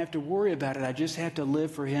 So I don't have to worry about it. I just have to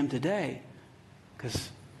live for Him today, because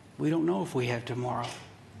we don't know if we have tomorrow.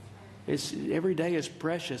 Every day is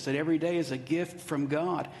precious, and every day is a gift from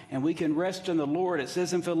God, and we can rest in the Lord. It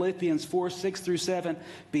says in Philippians 4:6-7,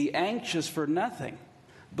 be anxious for nothing,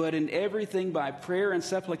 but in everything by prayer and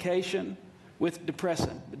supplication with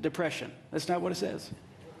depression. That's not what it says.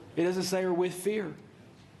 It doesn't say or with fear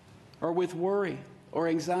or with worry or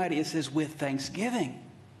anxiety. It says with thanksgiving.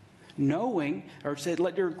 knowing, or it said,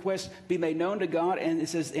 let your requests be made known to God, and it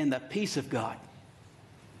says, in the peace of God.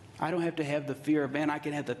 I don't have to have the fear of man. I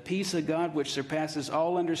can have the peace of God, which surpasses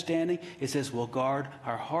all understanding. It says, will guard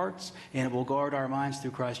our hearts, and it will guard our minds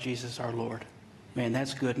through Christ Jesus our Lord. Man,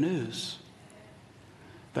 that's good news.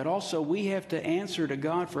 But also, we have to answer to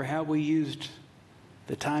God for how we used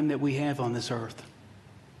the time that we have on this earth.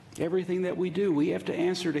 Everything that we do, we have to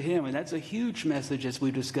answer to Him. And that's a huge message, as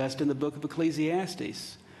we've discussed in the book of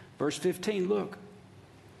Ecclesiastes. Verse 15, look.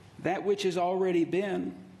 That which has already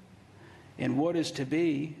been and what is to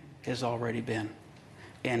be has already been.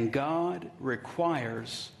 And God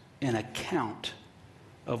requires an account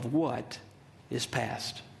of what is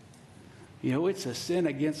past. You know, it's a sin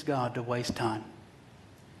against God to waste time.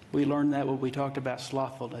 We learned that when we talked about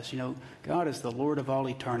slothfulness. You know, God is the Lord of all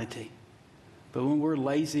eternity. But when we're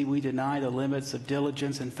lazy, we deny the limits of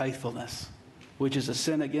diligence and faithfulness, which is a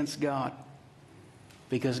sin against God.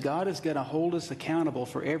 Because God is going to hold us accountable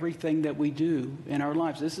for everything that we do in our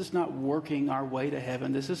lives. This is not working our way to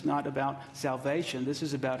heaven. This is not about salvation. This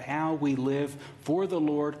is about how we live for the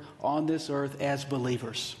Lord on this earth as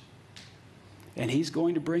believers. And He's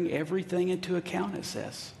going to bring everything into account, it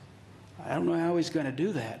says. I don't know how He's going to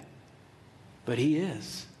do that, but He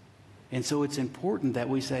is. And so it's important that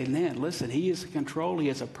we say, man, listen, He is in control. He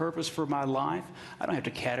has a purpose for my life. I don't have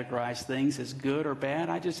to categorize things as good or bad.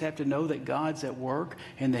 I just have to know that God's at work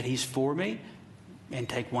and that He's for me, and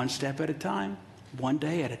take one step at a time, one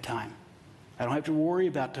day at a time. I don't have to worry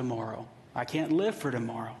about tomorrow. I can't live for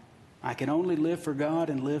tomorrow. I can only live for God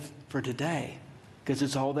and live for today, because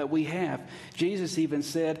it's all that we have. Jesus even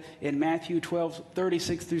said in Matthew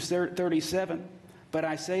 12:36 through 37, but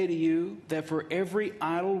I say to you that for every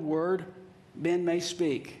idle word men may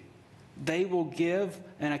speak, they will give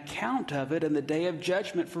an account of it in the day of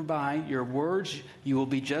judgment. For by your words you will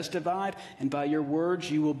be justified, and by your words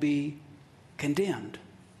you will be condemned.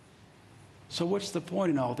 So what's the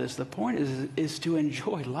point in all this? The point is to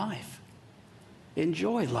enjoy life.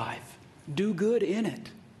 Enjoy life. Do good in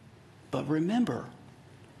it. But remember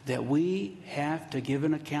that we have to give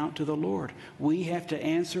an account to the Lord. We have to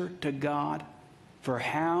answer to God for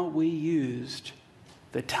how we used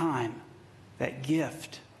the time, that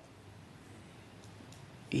gift,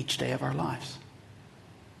 each day of our lives.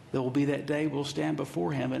 There will be that day we'll stand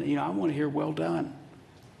before Him. And, I want to hear, well done.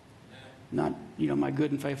 Not, my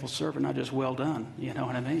good and faithful servant, not just well done. You know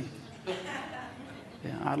what I mean?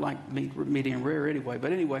 Yeah, I like medium rare anyway.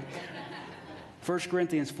 But anyway, 1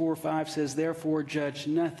 Corinthians 4:5 says, therefore judge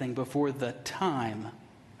nothing before the time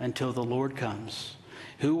until the Lord comes,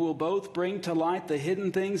 who will both bring to light the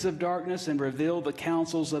hidden things of darkness and reveal the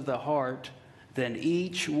counsels of the heart. Then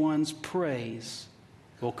each one's praise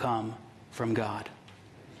will come from God.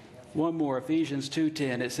 One more, Ephesians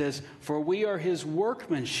 2:10. It says, for we are His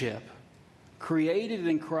workmanship, created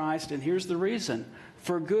in Christ, and here's the reason,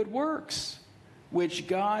 for good works, which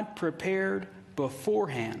God prepared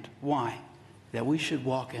beforehand. Why? That we should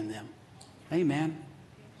walk in them. Amen.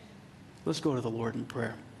 Let's go to the Lord in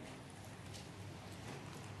prayer.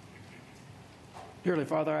 Dearly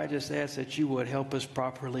Father, I just ask that You would help us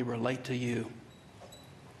properly relate to You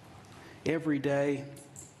every day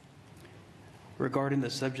regarding the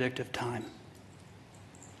subject of time.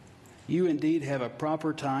 You indeed have a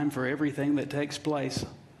proper time for everything that takes place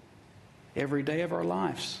every day of our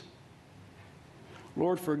lives.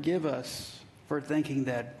 Lord, forgive us for thinking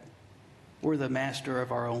that we're the master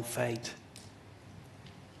of our own fate.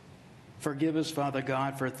 Forgive us, Father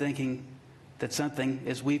God, for thinking that something,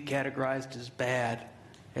 as we've categorized as bad,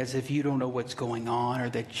 as if You don't know what's going on, or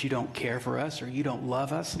that You don't care for us, or You don't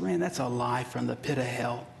love us. Man, that's a lie from the pit of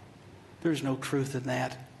hell. There's no truth in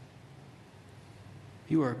that.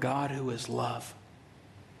 You are a God who is love.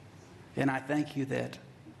 And I thank You that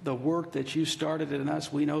the work that You started in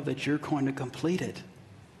us, we know that You're going to complete it.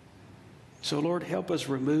 So, Lord, help us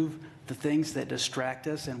remove the things that distract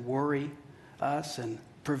us and worry us and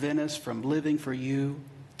prevent us from living for You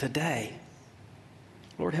today.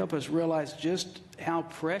 Lord, help us realize just how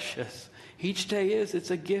precious each day is.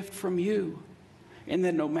 It's a gift from You. And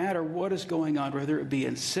that no matter what is going on, whether it be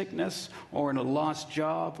in sickness or in a lost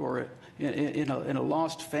job or in a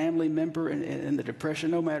lost family member, in the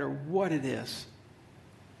depression, no matter what it is,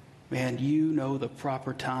 man, You know the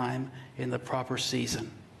proper time and the proper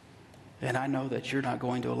season. And I know that You're not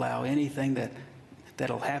going to allow anything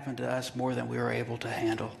that'll happen to us more than we are able to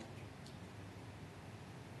handle.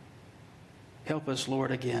 Help us,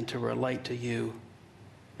 Lord, again, to relate to You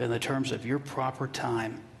in the terms of Your proper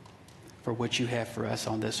time for what You have for us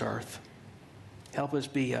on this earth. Help us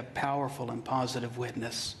be a powerful and positive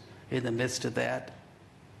witness in the midst of that,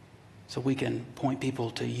 so we can point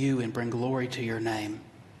people to you and bring glory to your name,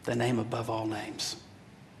 the name above all names.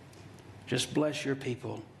 Just bless your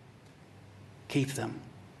people. Keep them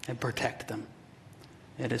and protect them.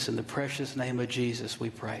 It is in the precious name of Jesus we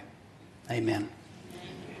pray. Amen.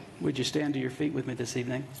 Would you stand to your feet with me this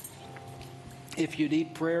evening? If you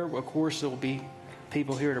need prayer, of course, there will be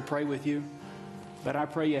people here to pray with you. But I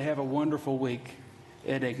pray you have a wonderful week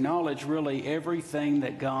and acknowledge really everything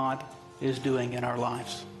that God is doing in our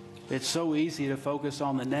lives. It's so easy to focus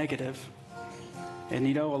on the negative. And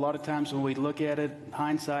you know, a lot of times when we look at it,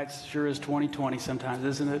 hindsight sure is 20/20 sometimes,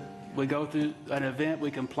 isn't it? We go through an event,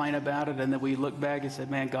 we complain about it, and then we look back and say,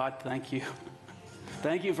 man, God, thank you.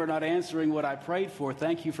 Thank you for not answering what I prayed for.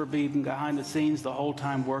 Thank you for being behind the scenes the whole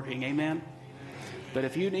time working. Amen? But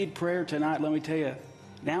if you need prayer tonight, let me tell you,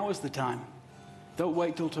 now is the time. Don't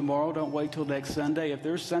wait till tomorrow. Don't wait till next Sunday. If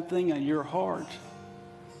there's something in your heart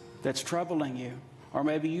that's troubling you, or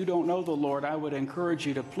maybe you don't know the Lord, I would encourage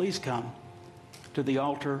you to please come to the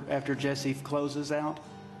altar after Jesse closes out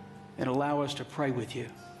and allow us to pray with you.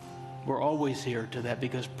 We're always here to that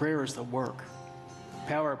because prayer is the work.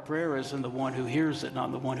 Power of prayer is in the one who hears it,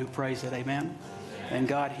 not the one who prays it. Amen? And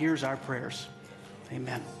God hears our prayers.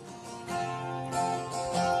 Amen.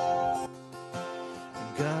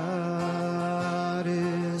 God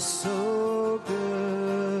is so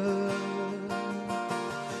good.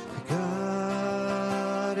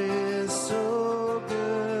 God is so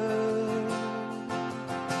good.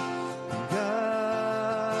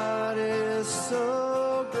 God is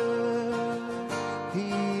so good.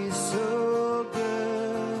 He's so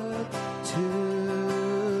good to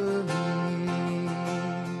me.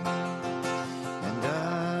 And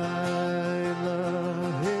I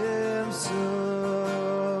love him so.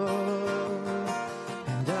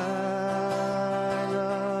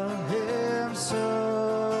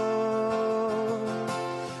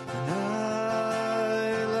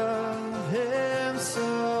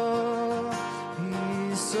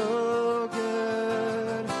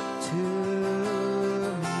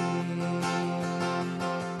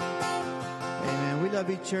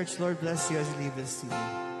 Church, Lord bless you as you leave this evening.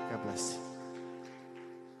 God bless you.